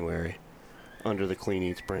January under the Clean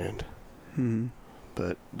Eats brand. Mm-hmm.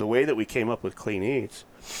 But the way that we came up with Clean Eats,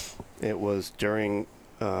 it was during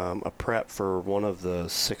a prep for one of the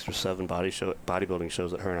 6 or 7 bodybuilding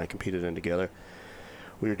shows that her and I competed in together.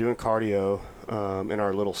 We were doing cardio in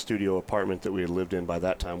our little studio apartment that we had lived in by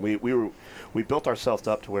that time. We built ourselves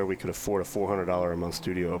up to where we could afford a $400 a month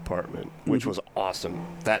studio apartment, which was awesome.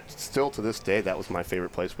 That still to this day, that was my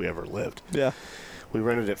favorite place we ever lived. Yeah. We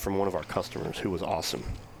rented it from one of our customers who was awesome.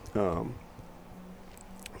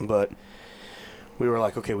 But we were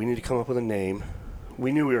like, okay, we need to come up with a name.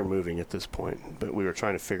 We knew we were moving at this point, but we were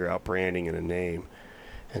trying to figure out branding and a name.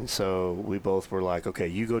 And so we both were like, okay,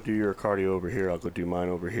 you go do your cardio over here, I'll go do mine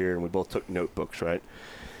over here. And we both took notebooks, right?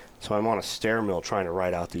 So I'm on a stair mill trying to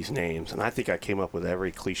write out these names. And I think I came up with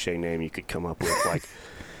every cliche name you could come up with, like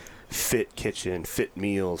Fit Kitchen, Fit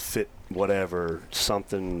Meals, Fit whatever,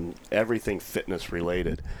 something, everything fitness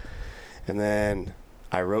related. And then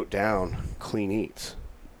I wrote down Clean Eats.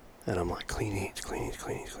 And I'm like, Clean Eats, Clean Eats,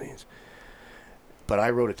 Clean Eats, Clean Eats. But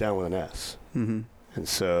I wrote it down with an S. Mm-hmm. And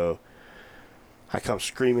so I come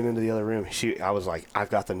screaming into the other room. I was like,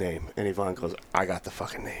 I've got the name. And Yvonne goes, I got the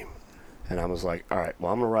fucking name. And I was like, all right,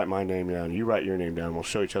 well, I'm going to write my name down. You write your name down. We'll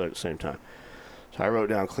show each other at the same time. So I wrote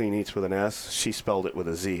down Clean Eats with an S. She spelled it with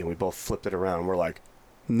a Z. And we both flipped it around. We're like,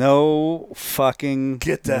 no fucking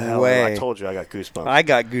get the hell way. out. I told you I got goosebumps. I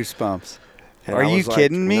got goosebumps. And Are I you was like,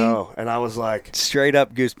 kidding me? No. And I was like, straight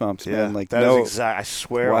up goosebumps, yeah, man. Like, that no. is exact. I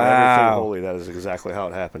swear on Wow. everything holy, that is exactly how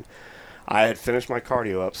it happened. I had finished my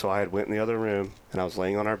cardio up, so I had went in the other room, and I was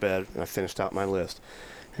laying on our bed, and I finished out my list.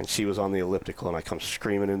 And she was on the elliptical, and I come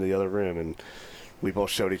screaming into the other room, and we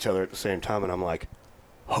both showed each other at the same time, and I'm like,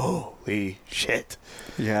 holy shit.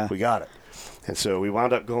 Yeah. We got it. And so we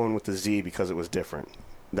wound up going with the Z because it was different.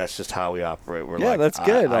 That's just how we operate. We're Yeah, like, that's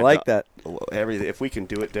good. I like that. If we can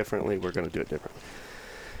do it differently, we're going to do it differently.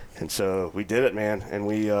 And so we did it, man. And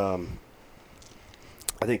we, I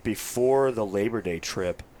think before the Labor Day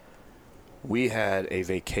trip, we had a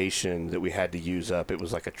vacation that we had to use up. It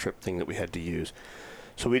was like a trip thing that we had to use.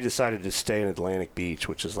 So we decided to stay in Atlantic Beach,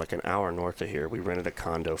 which is like an hour north of here. We rented a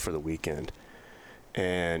condo for the weekend.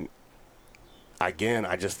 And again,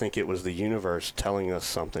 I just think it was the universe telling us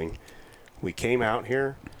something. We came out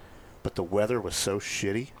here, but the weather was so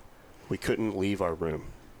shitty, we couldn't leave our room.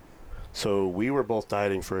 So we were both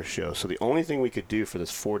dieting for a show. So the only thing we could do for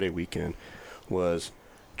this 4-day weekend was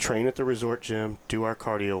train at the resort gym, do our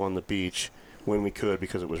cardio on the beach when we could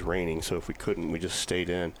because it was raining. So if we couldn't, we just stayed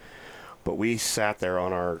in. But we sat there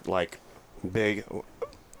on our, like, big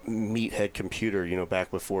meathead computer, you know,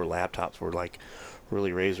 back before laptops were, like,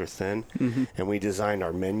 really razor thin. Mm-hmm. And we designed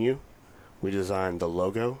our menu. We designed the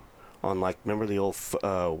logo on, like, remember the old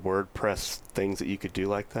WordPress things that you could do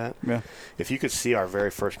like that? Yeah. If you could see our very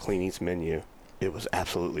first Clean Eats menu, it was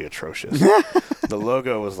absolutely atrocious. The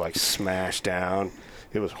logo was, like, smashed down.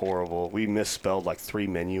 It was horrible. We misspelled, like, 3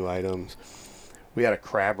 menu items. We had a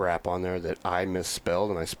crab wrap on there that I misspelled,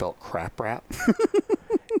 and I spelled crap wrap.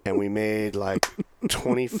 And we made, like,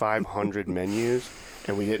 2,500 menus,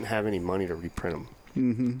 and we didn't have any money to reprint them.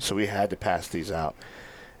 Mm-hmm. So we had to pass these out.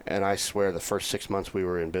 And I swear the first 6 months we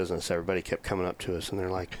were in business, everybody kept coming up to us, and they're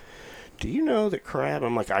like, do you know that crab?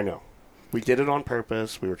 I'm like, I know. We did it on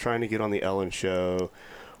purpose. We were trying to get on the Ellen show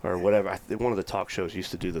or whatever. One of the talk shows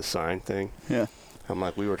used to do the sign thing. Yeah. I'm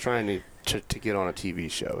like, we were trying to get on a TV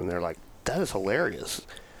show. And they're like, that is hilarious.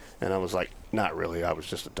 And I was like, not really. I was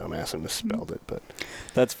just a dumbass and misspelled it. But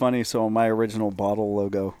That's funny. So on my original bottle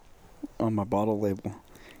logo, on my bottle label,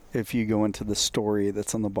 if you go into the story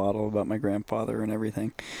that's on the bottle about my grandfather and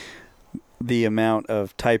everything, the amount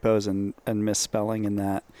of typos and misspelling in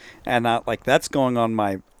that, and that's going on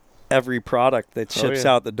my every product that ships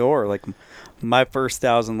out the door. Like my first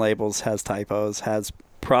 1,000 labels has typos, has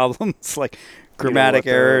problems, like grammatic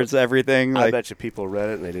errors, everything. I bet you people read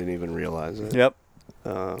it and they didn't even realize it. Yep.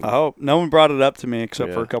 I hope no one brought it up to me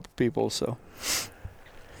except for a couple people. So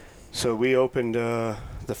we opened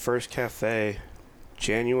the first cafe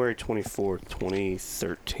January 24th,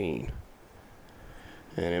 2013.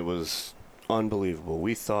 And it was unbelievable.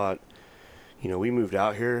 We thought, we moved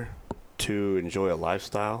out here to enjoy a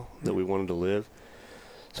lifestyle that we wanted to live.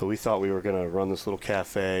 So we thought we were going to run this little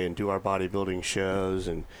cafe and do our bodybuilding shows,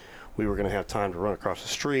 and we were going to have time to run across the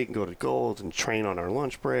street and go to Gold's and train on our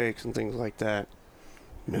lunch breaks and things like that.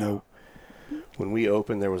 No. When we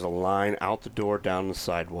opened, there was a line out the door down the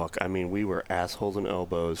sidewalk. I mean, we were assholes and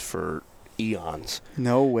elbows for eons.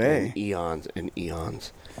 No way. And eons and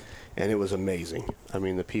eons. And it was amazing. I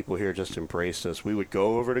mean, the people here just embraced us. We would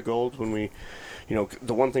go over to Gold's when we,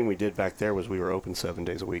 the one thing we did back there was we were open 7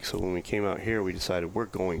 days a week. So when we came out here, we decided we're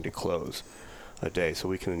going to close a day so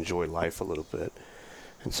we can enjoy life a little bit.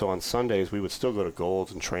 And so on Sundays, we would still go to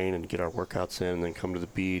Gold's and train and get our workouts in and then come to the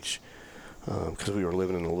beach because we were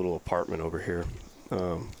living in a little apartment over here.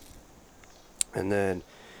 And then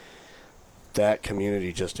that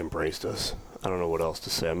community just embraced us. I don't know what else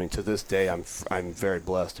to say. I mean, to this day, I'm very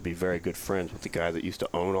blessed to be very good friends with the guy that used to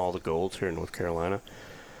own all the Golds here in North Carolina.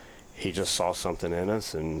 He just saw something in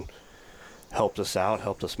us and helped us out,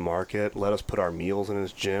 helped us market, let us put our meals in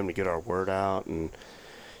his gym to get our word out. And,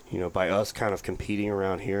 by us kind of competing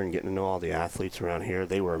around here and getting to know all the athletes around here,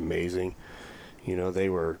 they were amazing. They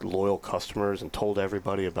were loyal customers and told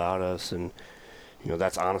everybody about us. And,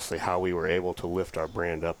 that's honestly how we were able to lift our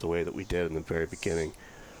brand up the way that we did in the very beginning.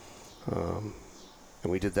 And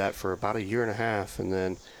we did that for about 1.5 years, and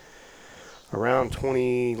then around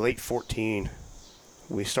late 14,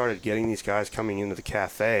 we started getting these guys coming into the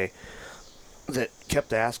cafe that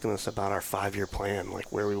kept asking us about our 5-year plan,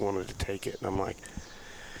 like where we wanted to take it. And I'm like,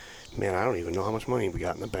 man, I don't even know how much money we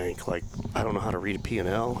got in the bank. Like, I don't know how to read a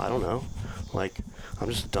P&L. I don't know. Like, I'm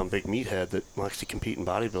just a dumb big meathead that likes to compete in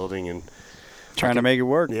bodybuilding and trying to make it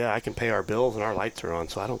work. Yeah, I can pay our bills and our lights are on,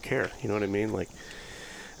 so I don't care. You know what I mean? Like,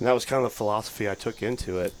 and that was kind of the philosophy I took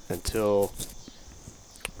into it until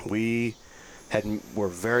we were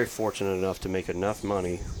very fortunate enough to make enough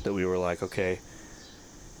money that we were like, okay,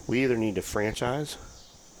 we either need to franchise,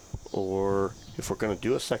 or if we're going to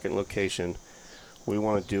do a second location, we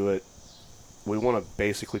want to do it. We want to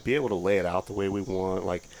basically be able to lay it out the way we want.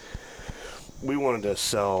 Like, we wanted to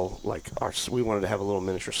sell, we wanted to have a little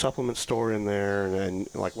miniature supplement store in there, and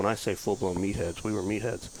like when I say full blown meatheads, we were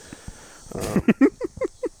meatheads.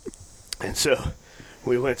 And so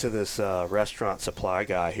we went to this restaurant supply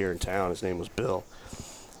guy here in town. His name was Bill.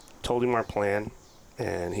 Told him our plan,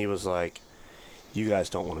 and he was like, you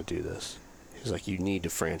guys don't want to do this. He's like, you need to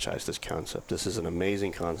franchise this concept. This is an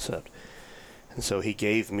amazing concept. And so he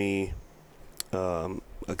gave me a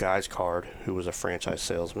guy's card who was a franchise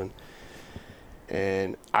salesman.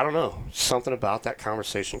 And I don't know, something about that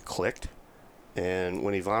conversation clicked. And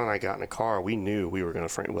when Yvonne and I got in the car, we knew we were going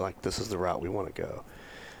to we're like, this is the route we want to go.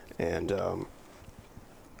 And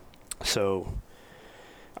so,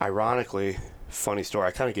 ironically, funny story,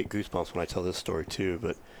 I kind of get goosebumps when I tell this story too,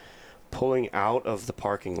 but pulling out of the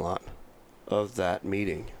parking lot of that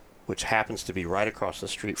meeting, which happens to be right across the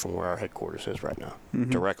street from where our headquarters is right now.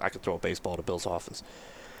 I could throw a baseball to Bill's office.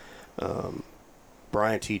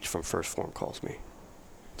 Brian Teach from First Form calls me,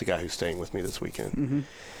 the guy who's staying with me this weekend.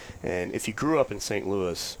 And if you grew up in St.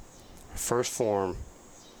 Louis, First Form,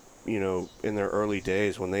 you know, in their early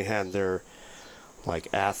days when they had their like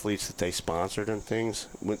athletes that they sponsored and things,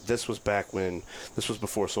 this was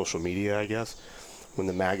before social media, I guess, when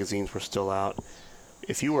the magazines were still out.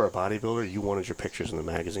 If you were a bodybuilder, you wanted your pictures in the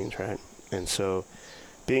magazines, right? And so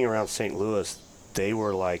being around St. Louis, they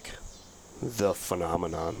were like the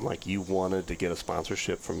phenomenon. Like, you wanted to get a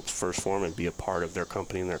sponsorship from First Form and be a part of their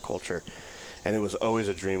company and their culture. And it was always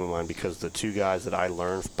a dream of mine because the two guys that I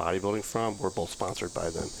learned bodybuilding from were both sponsored by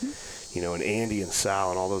them. You know, and Andy and Sal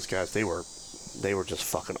and all those guys, they were just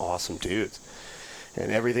fucking awesome dudes.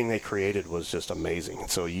 And everything they created was just amazing. And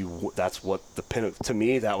so that's what the pinnacle, to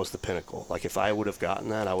me, that was the pinnacle. Like, if I would have gotten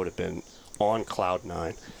that, I would have been on cloud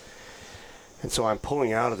 9. And so I'm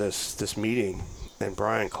pulling out of this meeting, and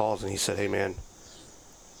Brian calls and he said, "Hey man,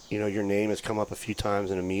 you know, your name has come up a few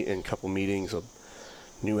times in a couple meetings of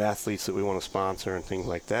new athletes that we want to sponsor and things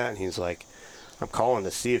like that." And he's like, "I'm calling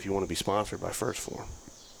to see if you want to be sponsored by First Form."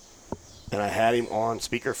 And I had him on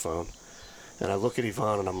speakerphone, and I look at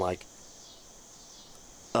Yvonne and I'm like,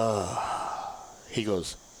 he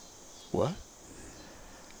goes, "What?"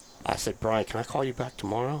 I said, "Brian, can I call you back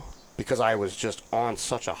tomorrow?" Because I was just on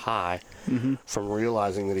such a high from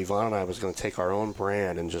realizing that Yvonne and I was going to take our own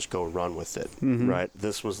brand and just go run with it, right?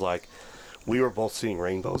 This was like, we were both seeing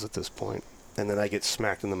rainbows at this point. And then I get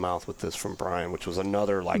smacked in the mouth with this from Brian, which was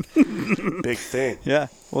another, like, big thing. Yeah.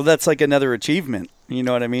 Well, that's like another achievement. You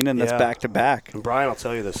know what I mean? And that's back to back. And Brian, I'll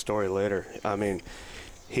tell you this story later. I mean,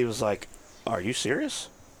 he was like, "Are you serious?"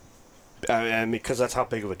 And because that's how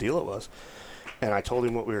big of a deal it was. And I told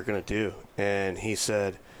him what we were going to do. And he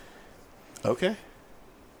said, "Okay."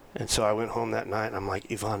 And so I went home that night, and I'm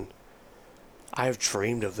like, "Yvonne, I've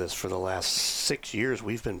dreamed of this for the last 6 years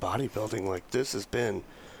we've been bodybuilding. Like, this has been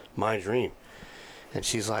my dream." And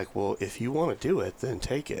she's like, "Well, if you want to do it, then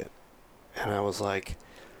take it." And I was like,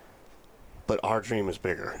 "But our dream is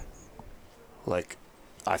bigger. Like,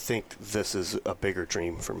 I think this is a bigger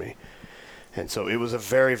dream for me." And so it was a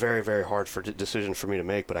very, very, very hard decision for me to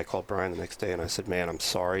make, but I called Brian the next day and I said, "Man, I'm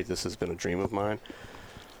sorry, this has been a dream of mine,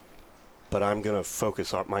 but I'm going to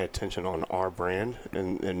focus my attention on our brand."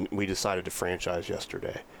 And we decided to franchise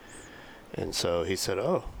yesterday. And so he said,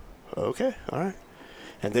 "Oh, okay, all right."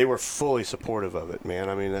 And they were fully supportive of it, man.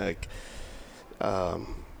 I mean, like,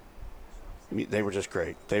 they were just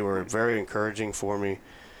great. They were very encouraging for me,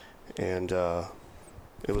 and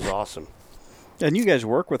it was awesome. And you guys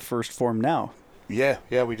work with First Form now. Yeah,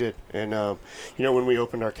 we did. And, you know, when we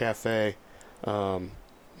opened our cafe,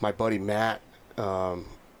 my buddy Matt,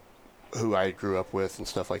 who I grew up with and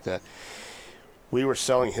stuff like that, we were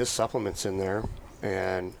selling his supplements in there,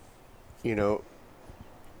 and, you know,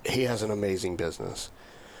 he has an amazing business.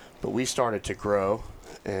 But we started to grow,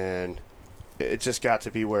 and it just got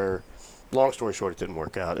to be where, long story short, it didn't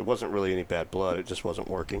work out. It wasn't really any bad blood. It just wasn't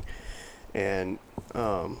working. And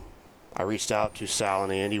I reached out to Sal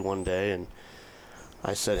and Andy one day, and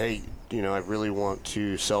I said, "Hey, you know, I really want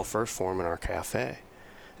to sell First Form in our cafe."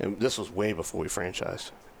 And this was way before we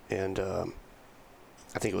franchised. And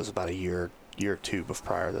I think it was about a year or two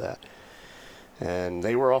prior to that. And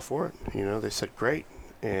they were all for it. You know, they said, "Great."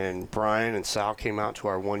 And Brian and Sal came out to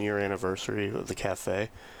our 1-year anniversary of the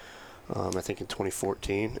cafe, I think in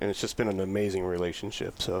 2014. And it's just been an amazing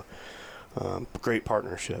relationship. So, great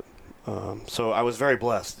partnership. So I was very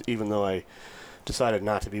blessed, even though I decided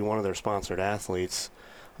not to be one of their sponsored athletes.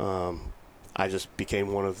 I just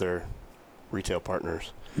became one of their retail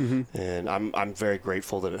partners. And I'm very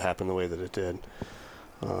grateful that it happened the way that it did.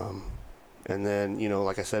 And then, you know,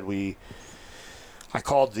 like I said, I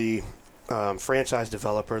called the franchise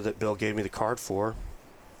developer that Bill gave me the card for,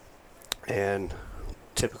 and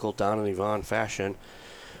typical Don and Yvonne fashion,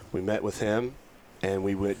 we met with him, and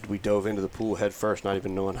we dove into the pool head first, not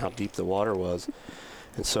even knowing how deep the water was.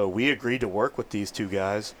 And so we agreed to work with these two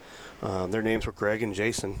guys. Their names were Greg and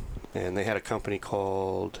Jason, and they had a company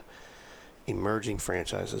called Emerging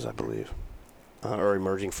Franchises, I believe, or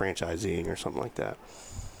Emerging Franchising or something like that.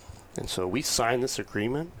 And so we signed this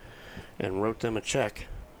agreement and wrote them a check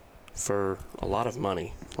for a lot of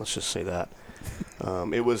money. Let's just say that.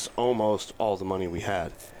 It was almost all the money we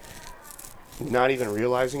had. Not even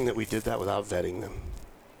realizing that we did that without vetting them.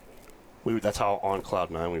 That's how on cloud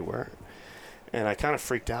 9 we were. And I kind of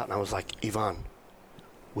freaked out, and I was like, "Yvonne,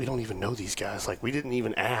 we don't even know these guys. Like, we didn't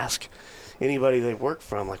even ask anybody they worked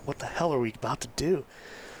from. Like, what the hell are we about to do?"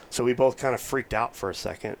 So we both kind of freaked out for a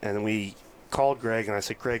second, and then we called Greg, and I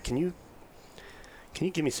said, Greg, can you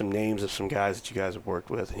give me some names of some guys that you guys have worked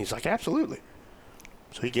with? And he's like, absolutely.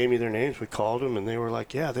 So he gave me their names. We called them, and they were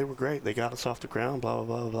like, yeah, they were great. They got us off the ground, blah,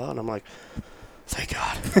 blah, blah, blah. And I'm like, thank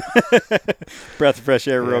God. Breath of fresh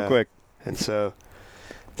air real quick. And so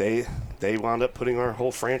they wound up putting our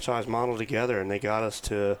whole franchise model together, and they got us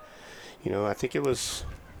to, I think it was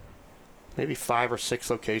maybe 5 or 6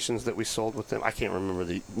 locations that we sold with them. I can't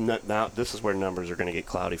remember now this is where numbers are going to get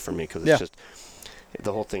cloudy for me because it's just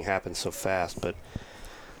the whole thing happened so fast. But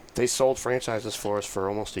they sold franchises for us for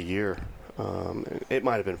almost a year. It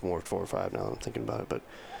might have been more 4 or 5 now that I'm thinking about it. But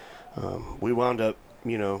we wound up,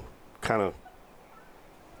 kind of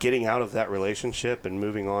getting out of that relationship and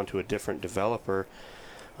moving on to a different developer.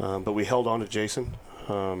 But we held on to Jason.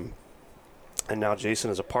 And now Jason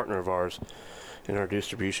is a partner of ours in our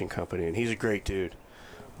distribution company, and he's a great dude.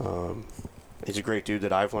 He's a great dude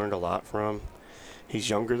that I've learned a lot from. He's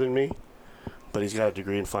younger than me, but he's got a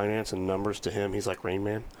degree in finance and numbers. To him, he's like Rain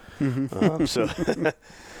Man. Mm-hmm. So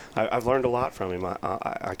I've learned a lot from him.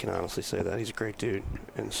 I can honestly say that. He's a great dude.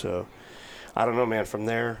 And so, I don't know, man, from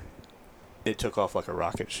there, it took off like a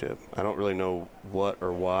rocket ship. I don't really know what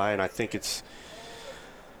or why, and I think it's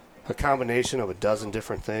a combination of a dozen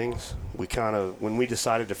different things. When we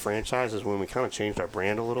decided to franchise is when we kind of changed our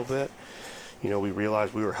brand a little bit. We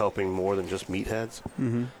realized we were helping more than just meatheads.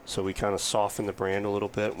 Mm-hmm. So we kind of softened the brand a little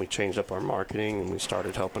bit, and we changed up our marketing, and we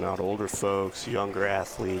started helping out older folks, younger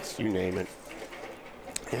athletes, you name it.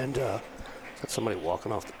 And is that somebody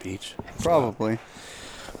walking off the beach? Probably.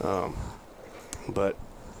 But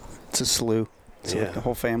it's a slew. It's like the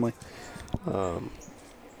whole family.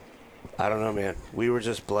 I don't know, man. We were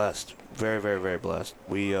just blessed. Very, very, very blessed.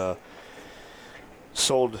 We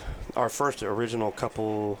sold our first original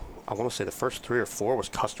couple, I want to say the first 3 or 4 was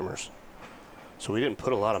customers. So we didn't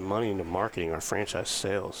put a lot of money into marketing our franchise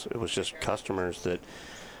sales. It was just customers that,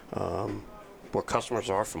 where customers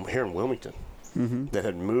are from here in Wilmington, mm-hmm. that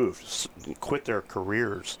had moved, quit their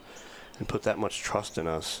careers, and put that much trust in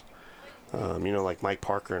us. Like Mike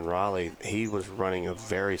Parker in Raleigh, he was running a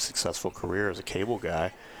very successful career as a cable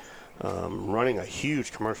guy. Running a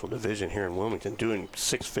huge commercial division here in Wilmington, doing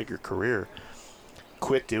 6-figure career,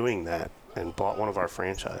 quit doing that and bought one of our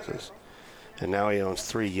franchises. And now he owns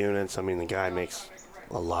 3 units. I mean, the guy makes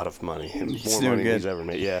a lot of money. More money than he's ever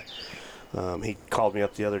made. Yeah. He called me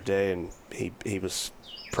up the other day, and he was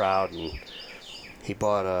proud, and he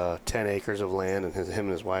bought 10 acres of land, and him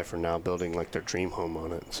and his wife are now building like their dream home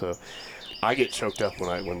on it. So I get choked up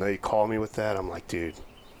when they call me with that. I'm like, dude,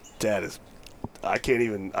 that is... I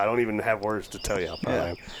don't even have words to tell you how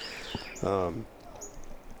proud I am.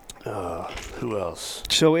 Who else?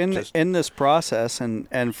 So in this process and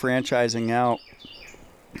franchising out,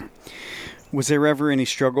 was there ever any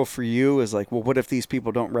struggle for you as like, well, what if these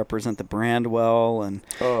people don't represent the brand well? And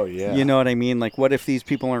oh yeah, you know what I mean? Like, what if these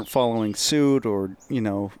people aren't following suit, or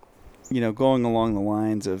going along the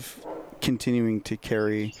lines of continuing to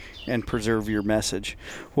carry and preserve your message?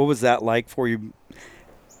 What was that like for you?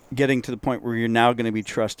 Getting to the point where you're now going to be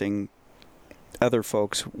trusting other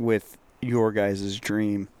folks with your guys'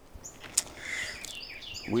 dream.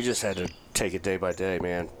 We just had to take it day by day,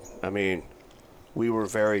 man. I mean, we were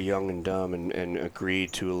very young and dumb and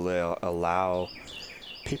agreed to allow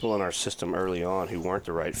people in our system early on who weren't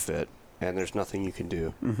the right fit, and there's nothing you can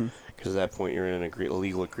do. Because at that point you're in a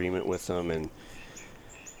legal agreement with them, and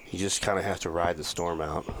you just kind of have to ride the storm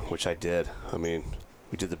out, which I did. I mean,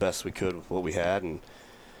 we did the best we could with what we had, and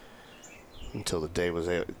until the day was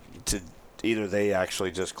either they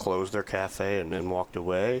actually just closed their cafe and walked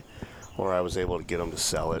away, or I was able to get them to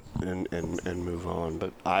sell it and move on.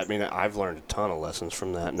 But I mean, I've learned a ton of lessons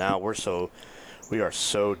from that. Now we are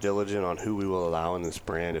so diligent on who we will allow in this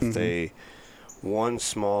brand. If they, one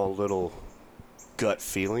small little gut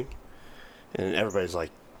feeling, and everybody's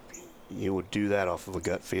like, you would do that off of a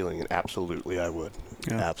gut feeling, and absolutely I would.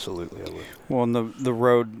 Yeah. Absolutely I would. Well, and the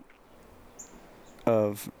road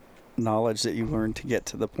of knowledge that you learned to get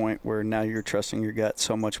to the point where now you're trusting your gut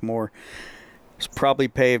so much more, it's probably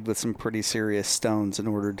paved with some pretty serious stones in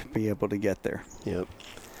order to be able to get there. Yep.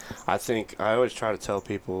 I think I always try to tell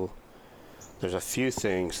people there's a few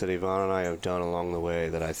things that Yvonne and I have done along the way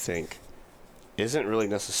that I think isn't really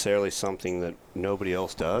necessarily something that nobody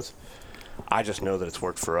else does. I just know that it's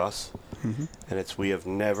worked for us. And we have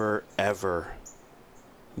never, ever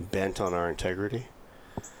bent on our integrity.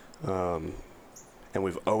 And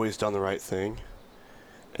we've always done the right thing.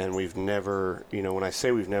 And we've never, when I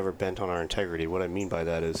say we've never bent on our integrity, what I mean by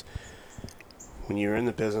that is when you're in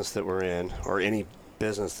the business that we're in, or any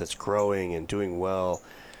business that's growing and doing well,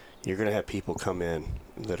 you're going to have people come in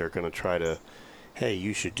that are going to try to, hey,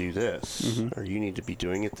 you should do this, or you need to be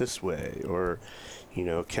doing it this way, or, you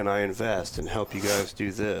know, can I invest and help you guys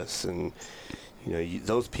do this? And, you know,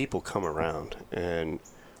 those people come around, and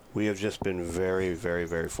we have just been very, very,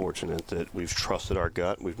 very fortunate that we've trusted our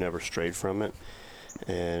gut. We've never strayed from it,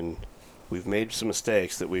 and we've made some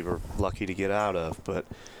mistakes that we were lucky to get out of, but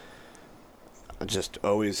just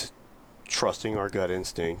always trusting our gut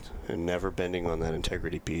instinct and never bending on that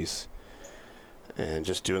integrity piece and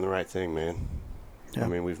just doing the right thing, man. Yeah. I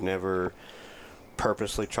mean, we've never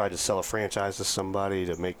purposely tried to sell a franchise to somebody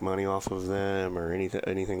to make money off of them or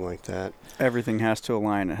anything like that. Everything has to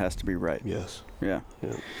align. It has to be right. Yes. Yeah.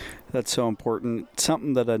 That's so important.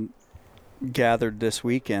 Something that I gathered this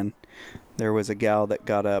weekend, there was a gal that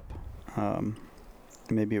got up,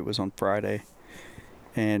 maybe it was on Friday,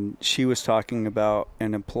 and she was talking about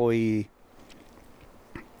an employee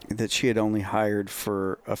that she had only hired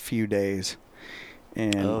for a few days.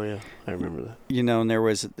 And, oh yeah, I remember that. You know, and there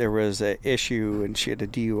was an issue, and she had a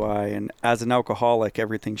DUI, and as an alcoholic,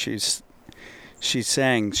 everything she's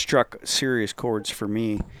saying struck serious chords for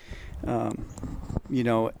me. You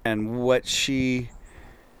know, and what she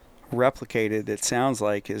replicated, it sounds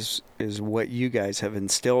like, is what you guys have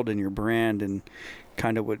instilled in your brand, and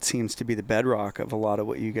kind of what seems to be the bedrock of a lot of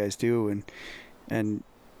what you guys do. And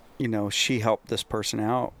you know, she helped this person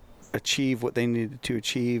out achieve what they needed to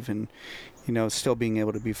achieve, and you know, still being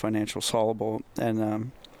able to be financial soluble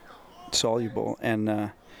and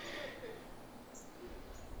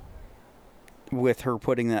with her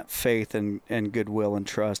putting that faith and goodwill and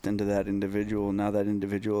trust into that individual, now that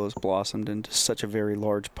individual has blossomed into such a very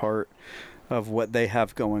large part of what they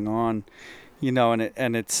have going on, you know,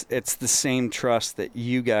 and it's the same trust that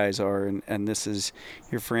you guys are, and this is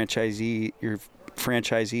your franchisees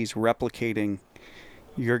replicating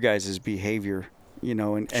your guys' behavior, you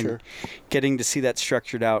know, and Sure. getting to see that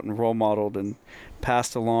structured out and role modeled and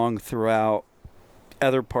passed along throughout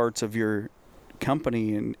other parts of your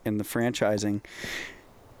company and the franchising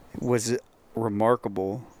was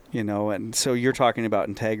remarkable, you know. And so you're talking about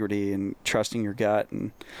integrity and trusting your gut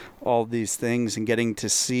and all these things, and getting to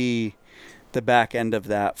see the back end of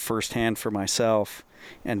that firsthand for myself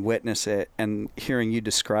and witness it, and hearing you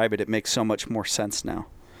describe it, it makes so much more sense now.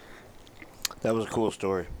 That was a cool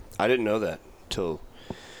story. I didn't know that till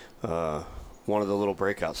one of the little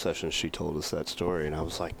breakout sessions. She told us that story, and I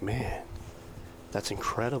was like, man, that's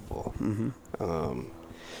incredible.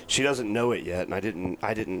 She doesn't know it yet, and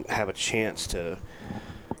I didn't have a chance to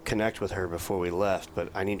connect with her before we left, but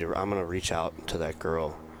I'm going to reach out to that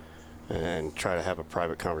girl and try to have a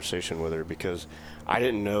private conversation with her, because I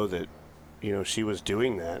didn't know that, you know, she was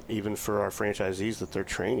doing that even for our franchisees that they're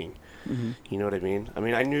training. You know what I mean? I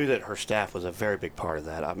mean, I knew that her staff was a very big part of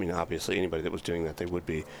that. I mean, obviously anybody that was doing that, they would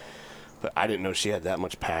be, but I didn't know she had that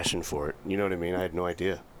much passion for it. You know what I mean? I had no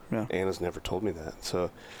idea. Yeah. Anna's never told me that. So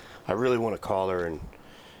I really want to call her and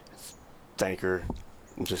thank her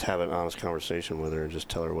and just have an honest conversation with her and just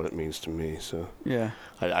tell her what it means to me. So yeah,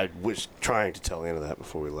 I was trying to tell Anna that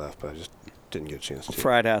before we left, but I just didn't get a chance to.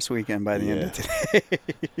 Fried-ass weekend by the end of today.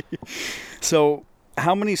 So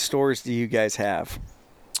how many stores do you guys have?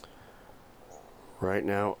 Right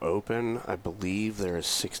now, open, I believe there is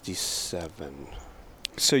 67.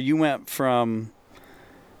 So you went from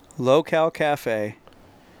Local Cafe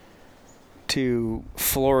to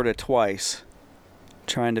Florida twice,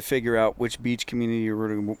 trying to figure out which beach community you were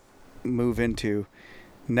going to move into,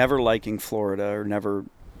 never liking Florida or never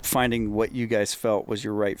finding what you guys felt was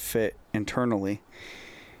your right fit internally.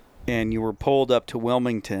 And you were pulled up to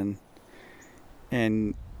Wilmington,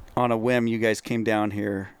 and on a whim, you guys came down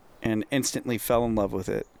here and instantly fell in love with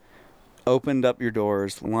it. Opened up your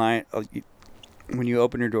doors. When you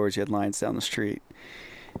opened your doors, you had lines down the street.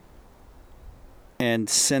 And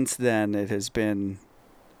since then, it has been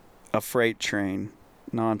a freight train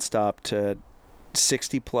nonstop to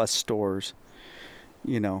 60-plus stores,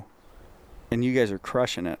 you know, and you guys are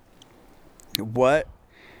crushing it. I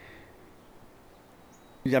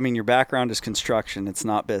mean, your background is construction. It's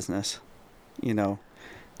not business, you know.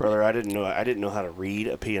 Brother, I didn't know how to read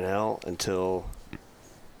a P&L until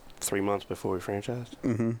 3 months before we franchised.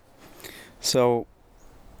 So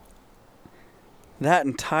that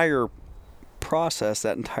entire process,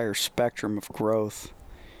 that entire spectrum of growth,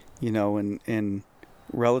 you know, in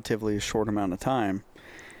relatively a short amount of time,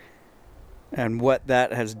 and what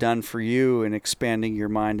that has done for you in expanding your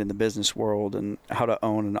mind in the business world and how to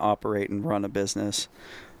own and operate and run a business,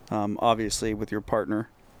 obviously with your partner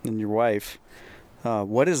and your wife.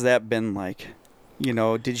 What has that been like? You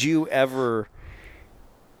know, did you ever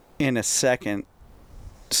in a second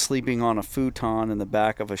sleeping on a futon in the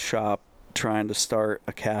back of a shop trying to start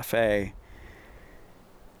a cafe,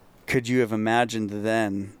 could you have imagined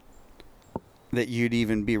then that you'd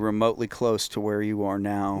even be remotely close to where you are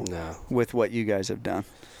now? No. With what you guys have done?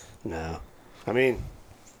 No. I mean,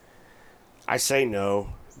 I say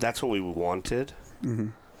no. That's what we wanted.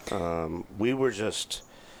 Mm-hmm. We were just...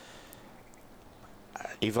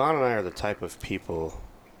 Yvonne and I are the type of people,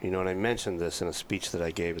 and I mentioned this in a speech that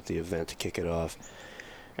I gave at the event to kick it off.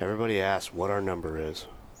 Everybody asks what our number is.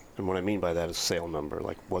 And what I mean by that is sale number.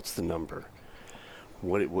 Like, what's the number?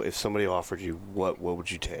 What if somebody offered you, what would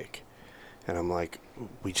you take? And I'm like,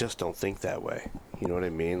 we just don't think that way. You know what I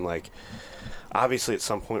mean? Like, obviously at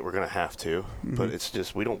some point we're going to have to, but it's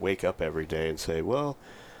just, we don't wake up every day and say, well,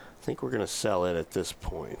 I think we're going to sell it at this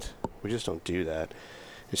point. We just don't do that.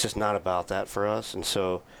 It's just not about that for us. And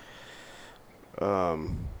so,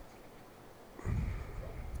 I'm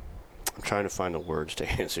trying to find the words to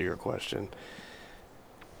answer your question.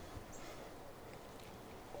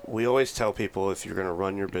 We always tell people, if you're going to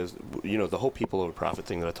run your business, the whole people over profit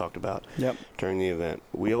thing that I talked about during the event,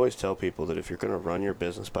 we always tell people that if you're going to run your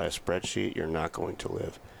business by a spreadsheet, you're not going to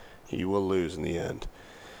live. You will lose in the end.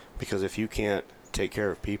 Because if you can't take care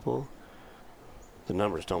of people, the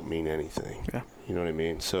numbers don't mean anything. Yeah. You know what I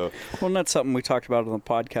mean? So, well, and that's something we talked about on the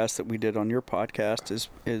podcast that we did on your podcast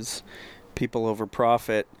is people over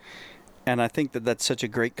profit. And I think that that's such a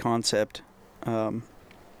great concept.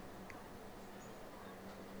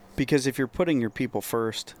 Because if you're putting your people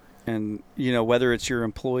first, and whether it's your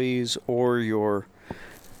employees or your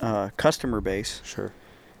customer base, sure,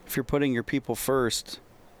 if you're putting your people first,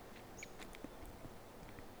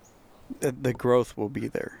 the growth will be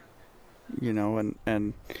there.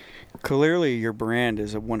 And clearly your brand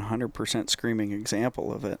is a 100% screaming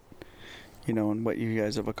example of it. And what you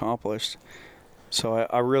guys have accomplished. So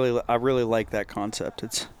I really like that concept.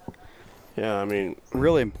 It's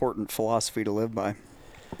really important philosophy to live by.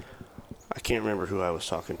 I can't remember who I was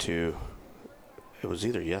talking to. It was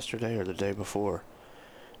either yesterday or the day before.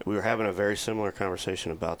 We were having a very similar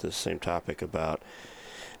conversation about this same topic, about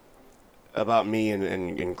me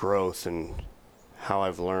and growth and how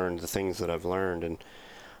I've learned, the things that I've learned. And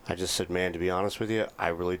I just said, man, to be honest with you,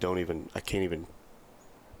 I can't even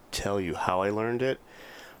tell you how I learned it.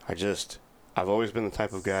 I've always been the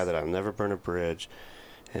type of guy that I'll never burn a bridge.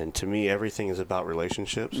 And to me, everything is about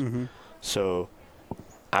relationships. Mm-hmm. So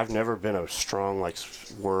I've never been a strong,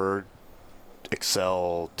 Word,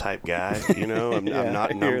 Excel type guy, I'm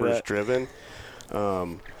not numbers driven.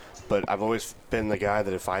 But I've always been the guy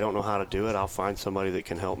that if I don't know how to do it, I'll find somebody that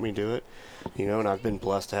can help me do it. And I've been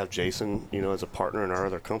blessed to have Jason, as a partner in our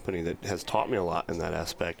other company that has taught me a lot in that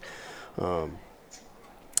aspect.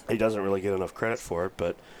 He doesn't really get enough credit for it,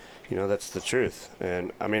 but, that's the truth.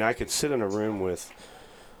 And, I could sit in a room with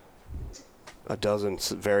a dozen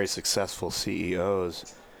very successful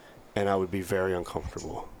CEOs, and I would be very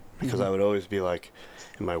uncomfortable because I would always be like,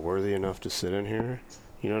 am I worthy enough to sit in here?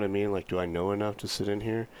 You know what I mean? Like, do I know enough to sit in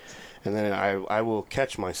here? And then I will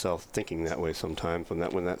catch myself thinking that way sometimes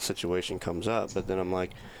when that situation comes up. But then I'm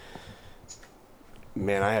like,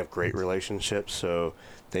 man, I have great relationships, so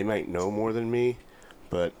they might know more than me,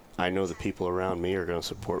 but I know the people around me are going to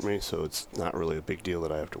support me, so it's not really a big deal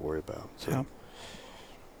that I have to worry about. So.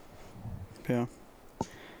 Yeah.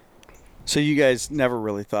 So you guys never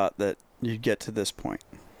really thought that you'd get to this point?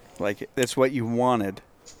 Like, it's what you wanted.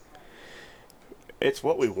 It's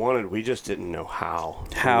what we wanted. We just didn't know how.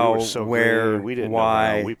 How, we were so where, green. We didn't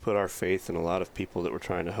why. know how. We put our faith in a lot of people that were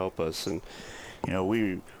trying to help us. And,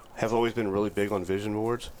 we have always been really big on vision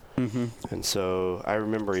boards. Mm-hmm. And so I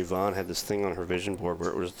remember Yvonne had this thing on her vision board where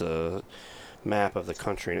it was the map of the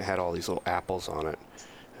country, and it had all these little apples on it.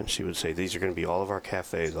 And she would say, these are going to be all of our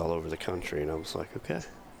cafes all over the country. And I was like, okay,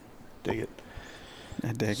 dig it.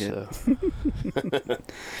 I dig it.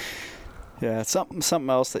 Yeah, something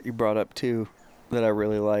else that you brought up, too, that I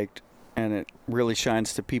really liked, and it really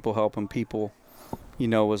shines to people helping people,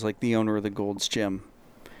 was like the owner of the Gold's Gym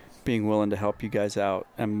being willing to help you guys out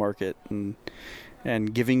and market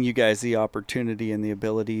and giving you guys the opportunity and the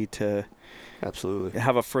ability to absolutely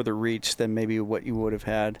have a further reach than maybe what you would have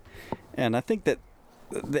had. And I think that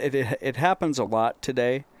it happens a lot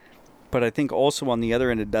today, but I think also on the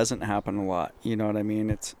other end it doesn't happen a lot. You know what I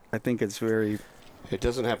mean? I think it's very... It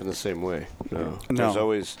doesn't happen the same way. No. There's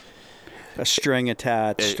always... a string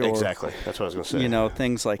attached. Exactly. That's what I was going to say.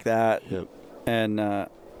 Things like that. Yep. And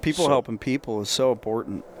people helping people is so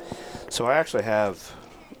important. So I actually have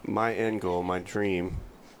my end goal, my dream,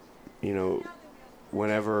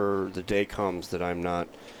 whenever the day comes that I'm not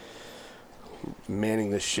manning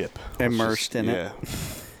the ship. Immersed in it.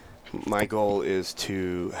 my goal is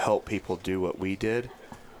to help people do what we did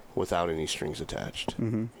without any strings attached.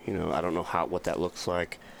 Mm-hmm. You know, I don't know what that looks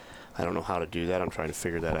like. I don't know how to do that. I'm trying to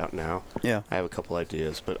figure that out now. Yeah. I have a couple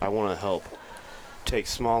ideas, but I want to help take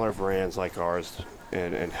smaller brands like ours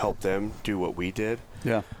and help them do what we did.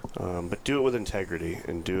 Yeah. But do it with integrity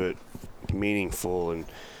and do it meaningful and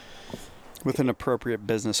with an appropriate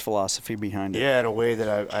business philosophy behind it. Yeah, in a way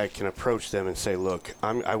that I can approach them and say, look,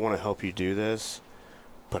 I want to help you do this,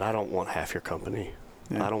 but I don't want half your company.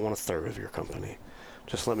 Yeah. I don't want a third of your company.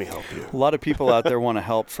 Just let me help you. A lot of people out there want to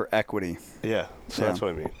help for equity. Yeah, so that's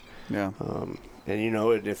what I mean. Yeah. And you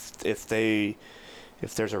know, if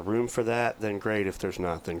there's a room for that, then great. If there's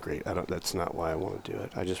not, then great. That's not why I want to do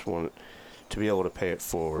it. I just want to be able to pay it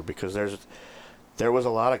forward, because there was a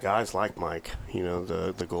lot of guys like Mike, you know,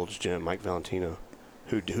 the Gold's Gym, Mike Valentino,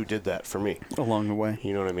 who did that for me along the way.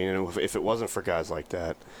 You know what I mean? And if it wasn't for guys like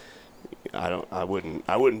that, I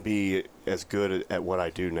wouldn't be as good at what I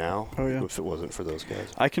do now. Oh, yeah. If it wasn't for those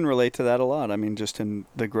guys. I can relate to that a lot. I mean, just in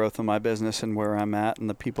the growth of my business and where I'm at and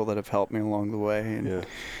the people that have helped me along the way. And, yeah.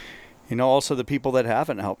 you know, also the people that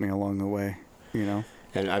haven't helped me along the way, you know.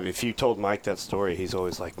 And if you told Mike that story, he's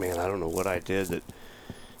always like, man, I don't know what I did that,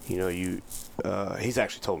 you know, he's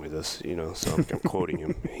actually told me this, you know, so I'm quoting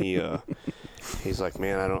him. He's like,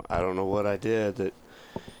 man, I don't know what I did that,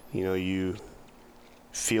 you know, you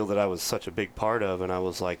feel that I was such a big part of. And I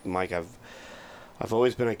was like, Mike, I've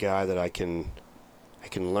always been a guy that I can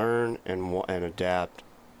learn and adapt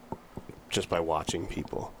just by watching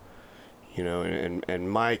people, you know.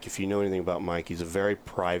 And Mike, if you know anything about Mike, he's a very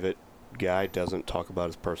private guy, doesn't talk about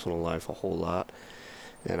his personal life a whole lot.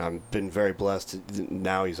 And I've been very blessed.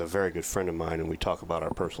 Now he's a very good friend of mine, and we talk about our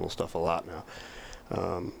personal stuff a lot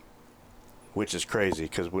now, which is crazy,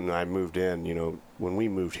 because when I moved in, you know, when we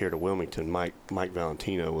moved here to Wilmington, Mike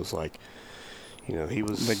Valentino was like, you know, he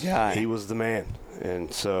was the guy. He was the man.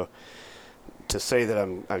 And so to say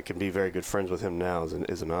that I can be very good friends with him now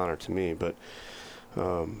is an honor to me. But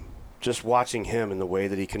just watching him and the way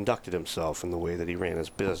that he conducted himself and the way that he ran his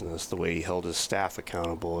business, the way he held his staff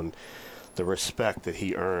accountable, and the respect that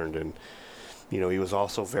he earned. And, you know, he was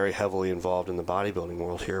also very heavily involved in the bodybuilding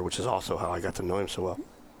world here, which is also how I got to know him so well.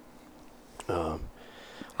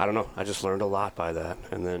 I don't know. I just learned a lot by that.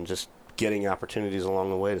 And then just getting opportunities along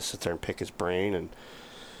the way to sit there and pick his brain and,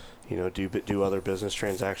 you know, do other business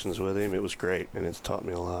transactions with him. It was great, and it's taught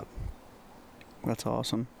me a lot. That's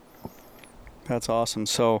awesome. That's awesome.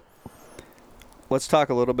 So let's talk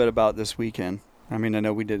a little bit about this weekend. I mean, I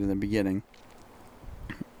know we did in the beginning.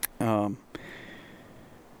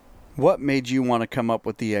 What made you want to come up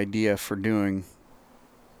with the idea for doing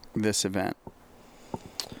this event?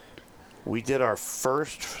 We did our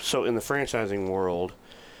first, so in the franchising world,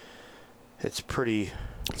 it's pretty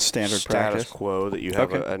standard status practice quo that you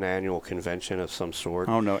have Okay. an annual convention of some sort.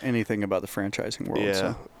 I don't know anything about the franchising world. Yeah,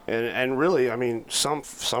 So. and really, I mean, some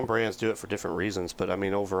brands do it for different reasons, but I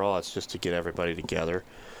mean, overall, it's just to get everybody together,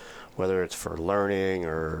 whether it's for learning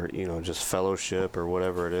or, you know, just fellowship or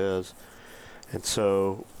whatever it is. And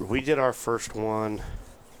so we did our first one,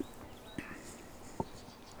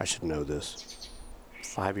 I should know this,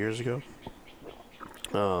 5 years ago.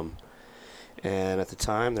 And at the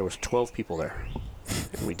time, there was 12 people there.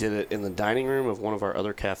 And we did it in the dining room of one of our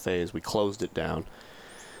other cafes. We closed it down.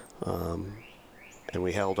 And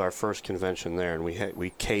we held our first convention there, and we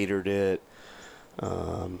catered it,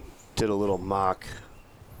 did a little mock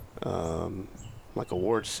like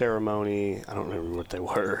award ceremony. I don't remember what they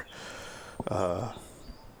were.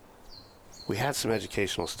 We had some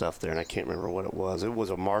educational stuff there, and I can't remember what it was. It was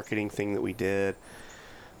a marketing thing that we did.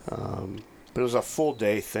 But it was a full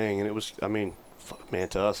day thing, and it was, I mean, man,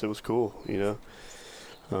 to us, it was cool, you know.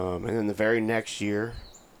 And then the very next year,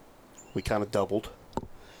 we kind of doubled.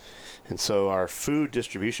 And so our food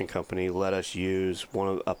distribution company let us use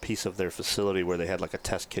a piece of their facility where they had like a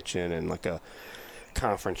test kitchen and like a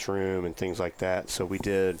conference room and things like that. So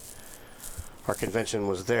our convention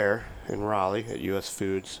was there in Raleigh at US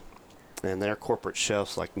Foods, and their corporate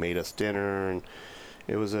chefs like made us dinner, and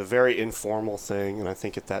it was a very informal thing. And I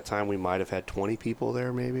think at that time we might have had 20 people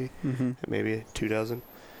there, maybe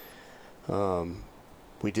 24.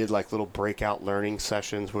 We did like little breakout learning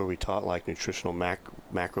sessions where we taught like nutritional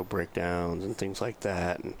macro breakdowns and things like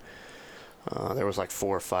that. And there was like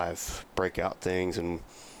 4 or 5 breakout things, and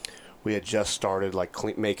we had just started like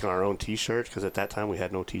making our own T-shirts, because at that time we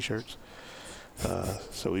had no T-shirts.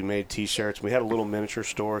 So we made T-shirts. We had a little miniature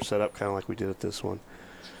store set up, kind of like we did at this one,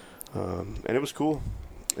 and it was cool.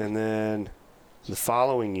 And then the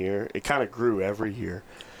following year, it kind of grew every year.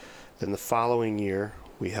 Then the following year,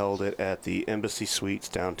 we held it at the Embassy Suites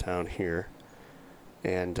downtown here.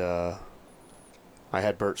 and I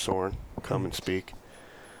had Bert Soren come and speak.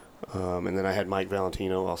 And then I had Mike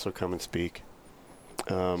Valentino also come and speak,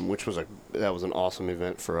 which was that was an awesome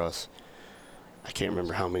event for us. I can't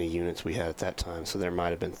remember how many units we had at that time, so there might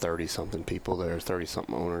have been 30-something people there,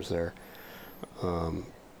 30-something owners there.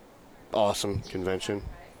 Awesome convention.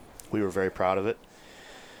 We were very proud of it.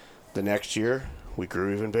 The next year, we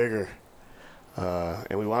grew even bigger.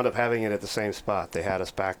 And we wound up having it at the same spot. They had us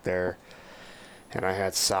back there, and I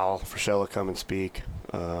had Sal Frascella come and speak.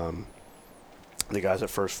 The guys that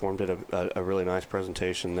First Form did a really nice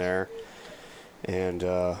presentation there, and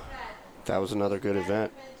that was another good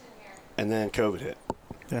event. And then COVID hit.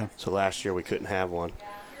 Yeah. So last year we couldn't have one.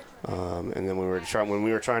 And then when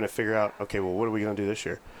we were trying to figure out, okay, well, what are we going to do this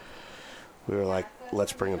year? We were like,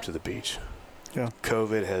 let's bring them to the beach. Yeah.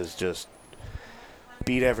 COVID has just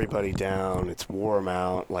beat everybody down. It's wore them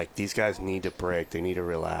out. Like, these guys need to break. They need to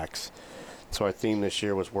relax. So our theme this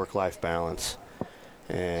year was work-life balance.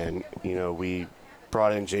 And, we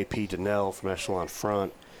brought in JP Donnell from Echelon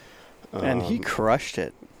Front. And he crushed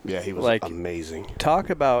it. Yeah, he was amazing. Talk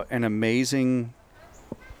about an amazing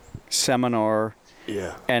seminar.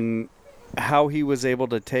 Yeah. And how he was able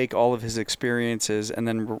to take all of his experiences and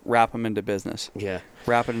then wrap them into business. Yeah.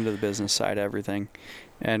 Wrap it into the business side of everything.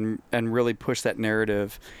 And really push that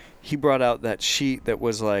narrative. He brought out that sheet that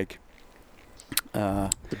was like... the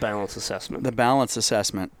balance assessment. The balance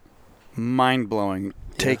assessment. Mind-blowing. Yeah.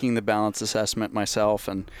 Taking the balance assessment myself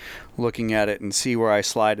and looking at it and see where I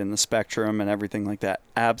slide in the spectrum and everything like that.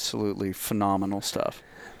 Absolutely phenomenal stuff.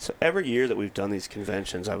 So every year that we've done these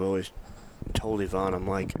conventions, I've always told Yvonne, I'm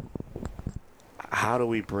like, how do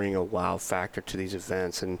we bring a wow factor to these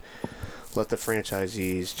events and let the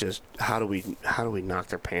franchisees just how do we knock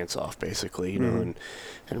their pants off, basically, and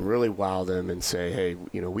really wow them and say, hey,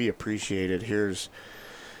 we appreciate it. Here's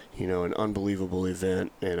an unbelievable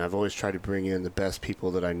event, and I've always tried to bring in the best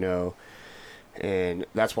people that I know, and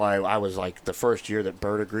that's why I was like, the first year that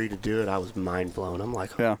Bert agreed to do it, I was mind blown. I'm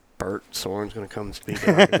like, yeah. Bert Soren's going to come and speak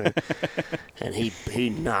at our event. And he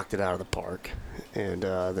knocked it out of the park. And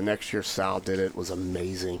the next year Sal did it. Was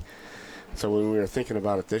amazing. So when we were thinking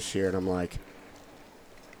about it this year, and I'm like,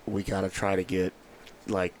 we got to try to get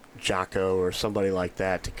like Jocko or somebody like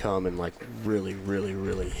that to come and like really, really,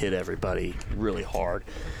 really hit everybody really hard.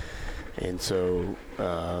 And so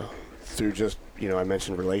through just, I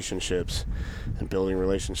mentioned relationships and building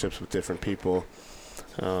relationships with different people,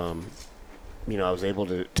 I was able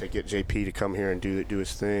to get JP to come here and do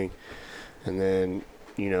his thing. And then,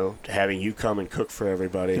 having you come and cook for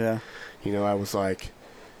everybody, yeah. I was like,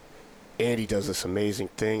 Andy does this amazing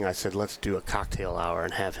thing. I said, let's do a cocktail hour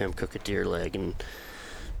and have him cook a deer leg. And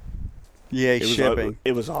yeah, shipping.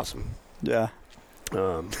 It was awesome. Yeah.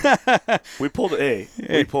 We pulled it.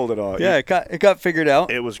 We pulled it all. Yeah, it got figured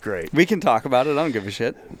out. It was great. We can talk about it. I don't give a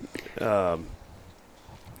shit. But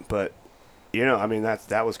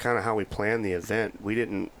that was kind of how we planned the event.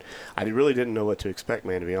 I really didn't know what to expect,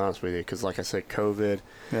 man, to be honest with you, because like I said, COVID,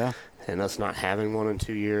 yeah, and us not having one in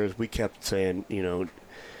 2 years, we kept saying,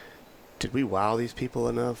 did we wow these people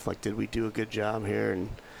enough? Like, did we do a good job here? And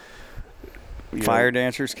fire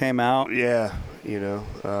dancers came out. Yeah,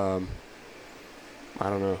 I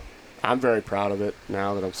don't know. I'm very proud of it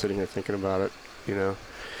now that I'm sitting here thinking about it.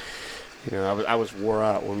 I was wore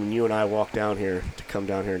out when you and I walked down here to come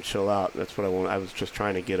down here and chill out. That's what I want. I was just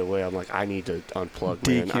trying to get away. I'm like, I need to unplug,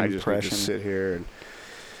 man. I just need to sit here and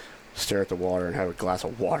stare at the water and have a glass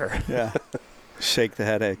of water. Yeah, shake the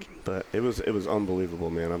headache. But it was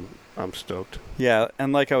unbelievable, man. I'm stoked. Yeah,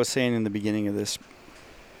 and like I was saying in the beginning of this,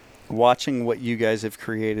 watching what you guys have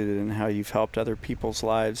created and how you've helped other people's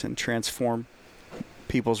lives and transform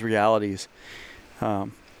people's realities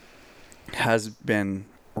has been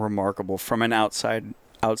remarkable from an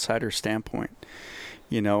outsider standpoint,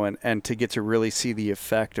 and to get to really see the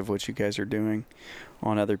effect of what you guys are doing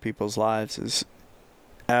on other people's lives is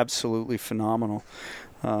absolutely phenomenal.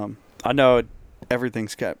 I know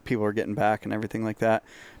people are getting back and everything like that.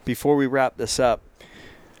 Before we wrap this up,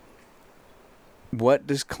 what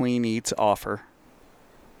does Clean Eats offer,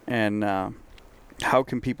 and how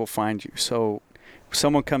can people find you? So if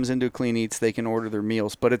someone comes into Clean Eats, they can order their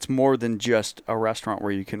meals, but it's more than just a restaurant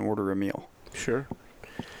where you can order a meal. Sure.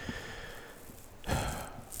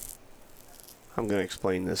 I'm going to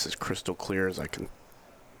explain this as crystal clear as I can.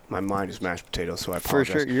 My mind is mashed potatoes, so I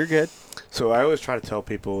apologize. For sure, you're good. So I always try to tell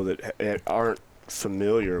people that aren't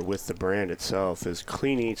familiar with the brand itself is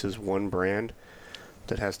Clean Eats is one brand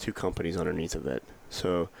that has two companies underneath of it.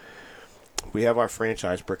 So we have our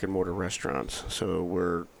franchise brick and mortar restaurants. So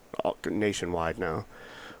we're nationwide now.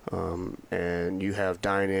 and you have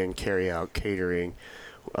dine-in, carry-out, catering,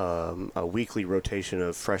 a weekly rotation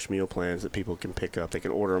of fresh meal plans that people can pick up. They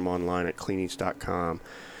can order them online at cleaneats.com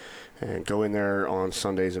and go in there on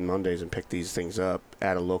Sundays and Mondays and pick these things up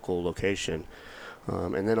at a local location.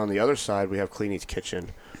 And then on the other side, we have Clean Eats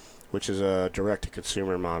Kitchen, which is a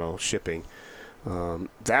direct-to-consumer model, shipping.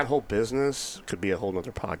 That whole business could be a whole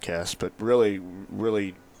nother podcast, but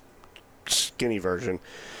really skinny version.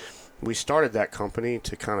 We started that company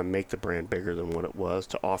to kind of make the brand bigger than what it was,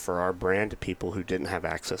 to offer our brand to people who didn't have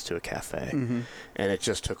access to a cafe. Mm-hmm. And it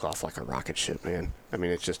just took off like a rocket ship, man. I mean,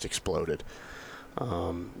 it just exploded.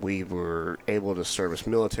 We were able to service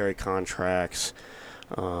military contracts.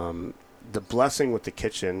 The blessing with the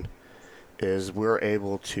kitchen is we're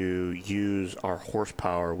able to use our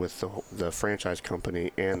horsepower with the franchise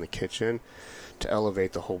company and the kitchen to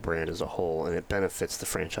elevate the whole brand as a whole, and it benefits the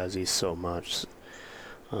franchisees so much.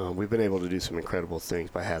 We've been able to do some incredible things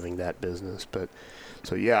by having that business. But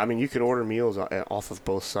so yeah, I mean, you can order meals off of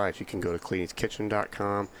both sites. You can go to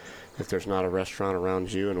cleaneatskitchen.com if there's not a restaurant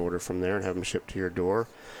around you and order from there and have them shipped to your door.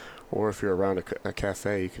 Or if you're around a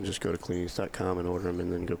cafe, you can just go to cleaneats.com and order them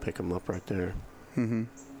and then go pick them up right there. Mm-hmm.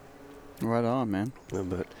 Right on, man. Yeah,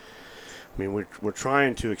 but I mean, we're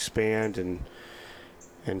trying to expand and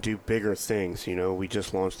do bigger things. You know, we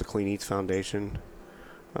just launched the Clean Eats Foundation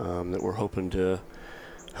that we're hoping to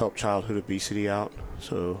help childhood obesity out.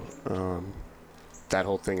 So that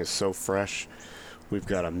whole thing is so fresh. We've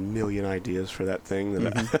got a million ideas for that thing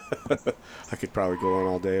that mm-hmm. I could probably go on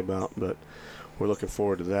all day about, but we're looking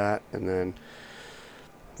forward to that. And then,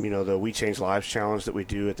 you know, the We Change Lives Challenge that we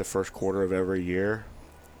do at the first quarter of every year,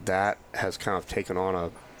 that has kind of taken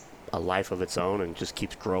on a life of its own and just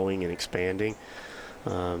keeps growing and expanding.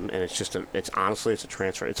 And it's just it's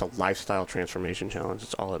a lifestyle transformation challenge.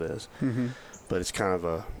 That's all it is. Mm-hmm. But it's kind of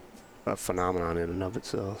a phenomenon in and of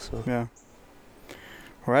itself. So. Yeah.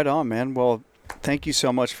 Right on, man. Well, thank you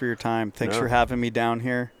so much for your time. Thanks for having me down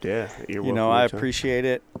here. Yeah, you're welcome. You know, I appreciate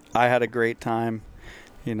it. I had a great time,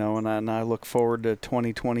 you know, and I look forward to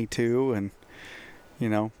 2022 and, you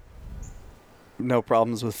know, no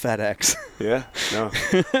problems with FedEx. Yeah, no.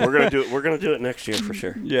 We're going to do it next year for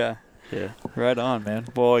sure. Yeah. Yeah. Right on, man.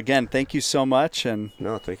 Well, again, thank you so much. And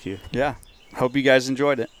no, thank you. Yeah. Hope you guys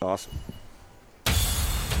enjoyed it. Awesome.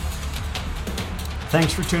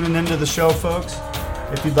 Thanks for tuning into the show, folks.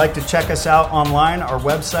 If you'd like to check us out online, our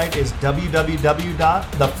website is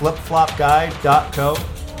www.theflipflopguy.co.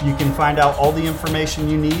 You can find out all the information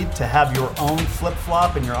you need to have your own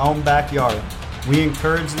flip-flop in your own backyard. We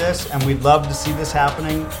encourage this, and we'd love to see this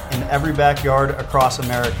happening in every backyard across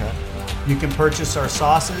America. You can purchase our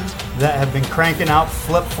sauces that have been cranking out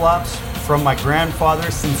flip-flops from my grandfather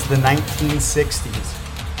since the 1960s.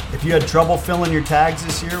 If you had trouble filling your tags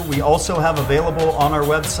this year, we also have available on our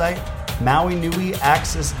website Maui Nui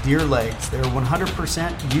Axis deer legs. They're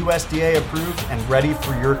 100% USDA approved and ready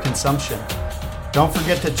for your consumption. Don't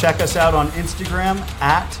forget to check us out on Instagram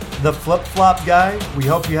at The Flip Flop Guy. We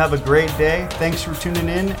hope you have a great day. Thanks for tuning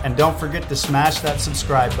in, and don't forget to smash that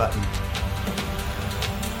subscribe button.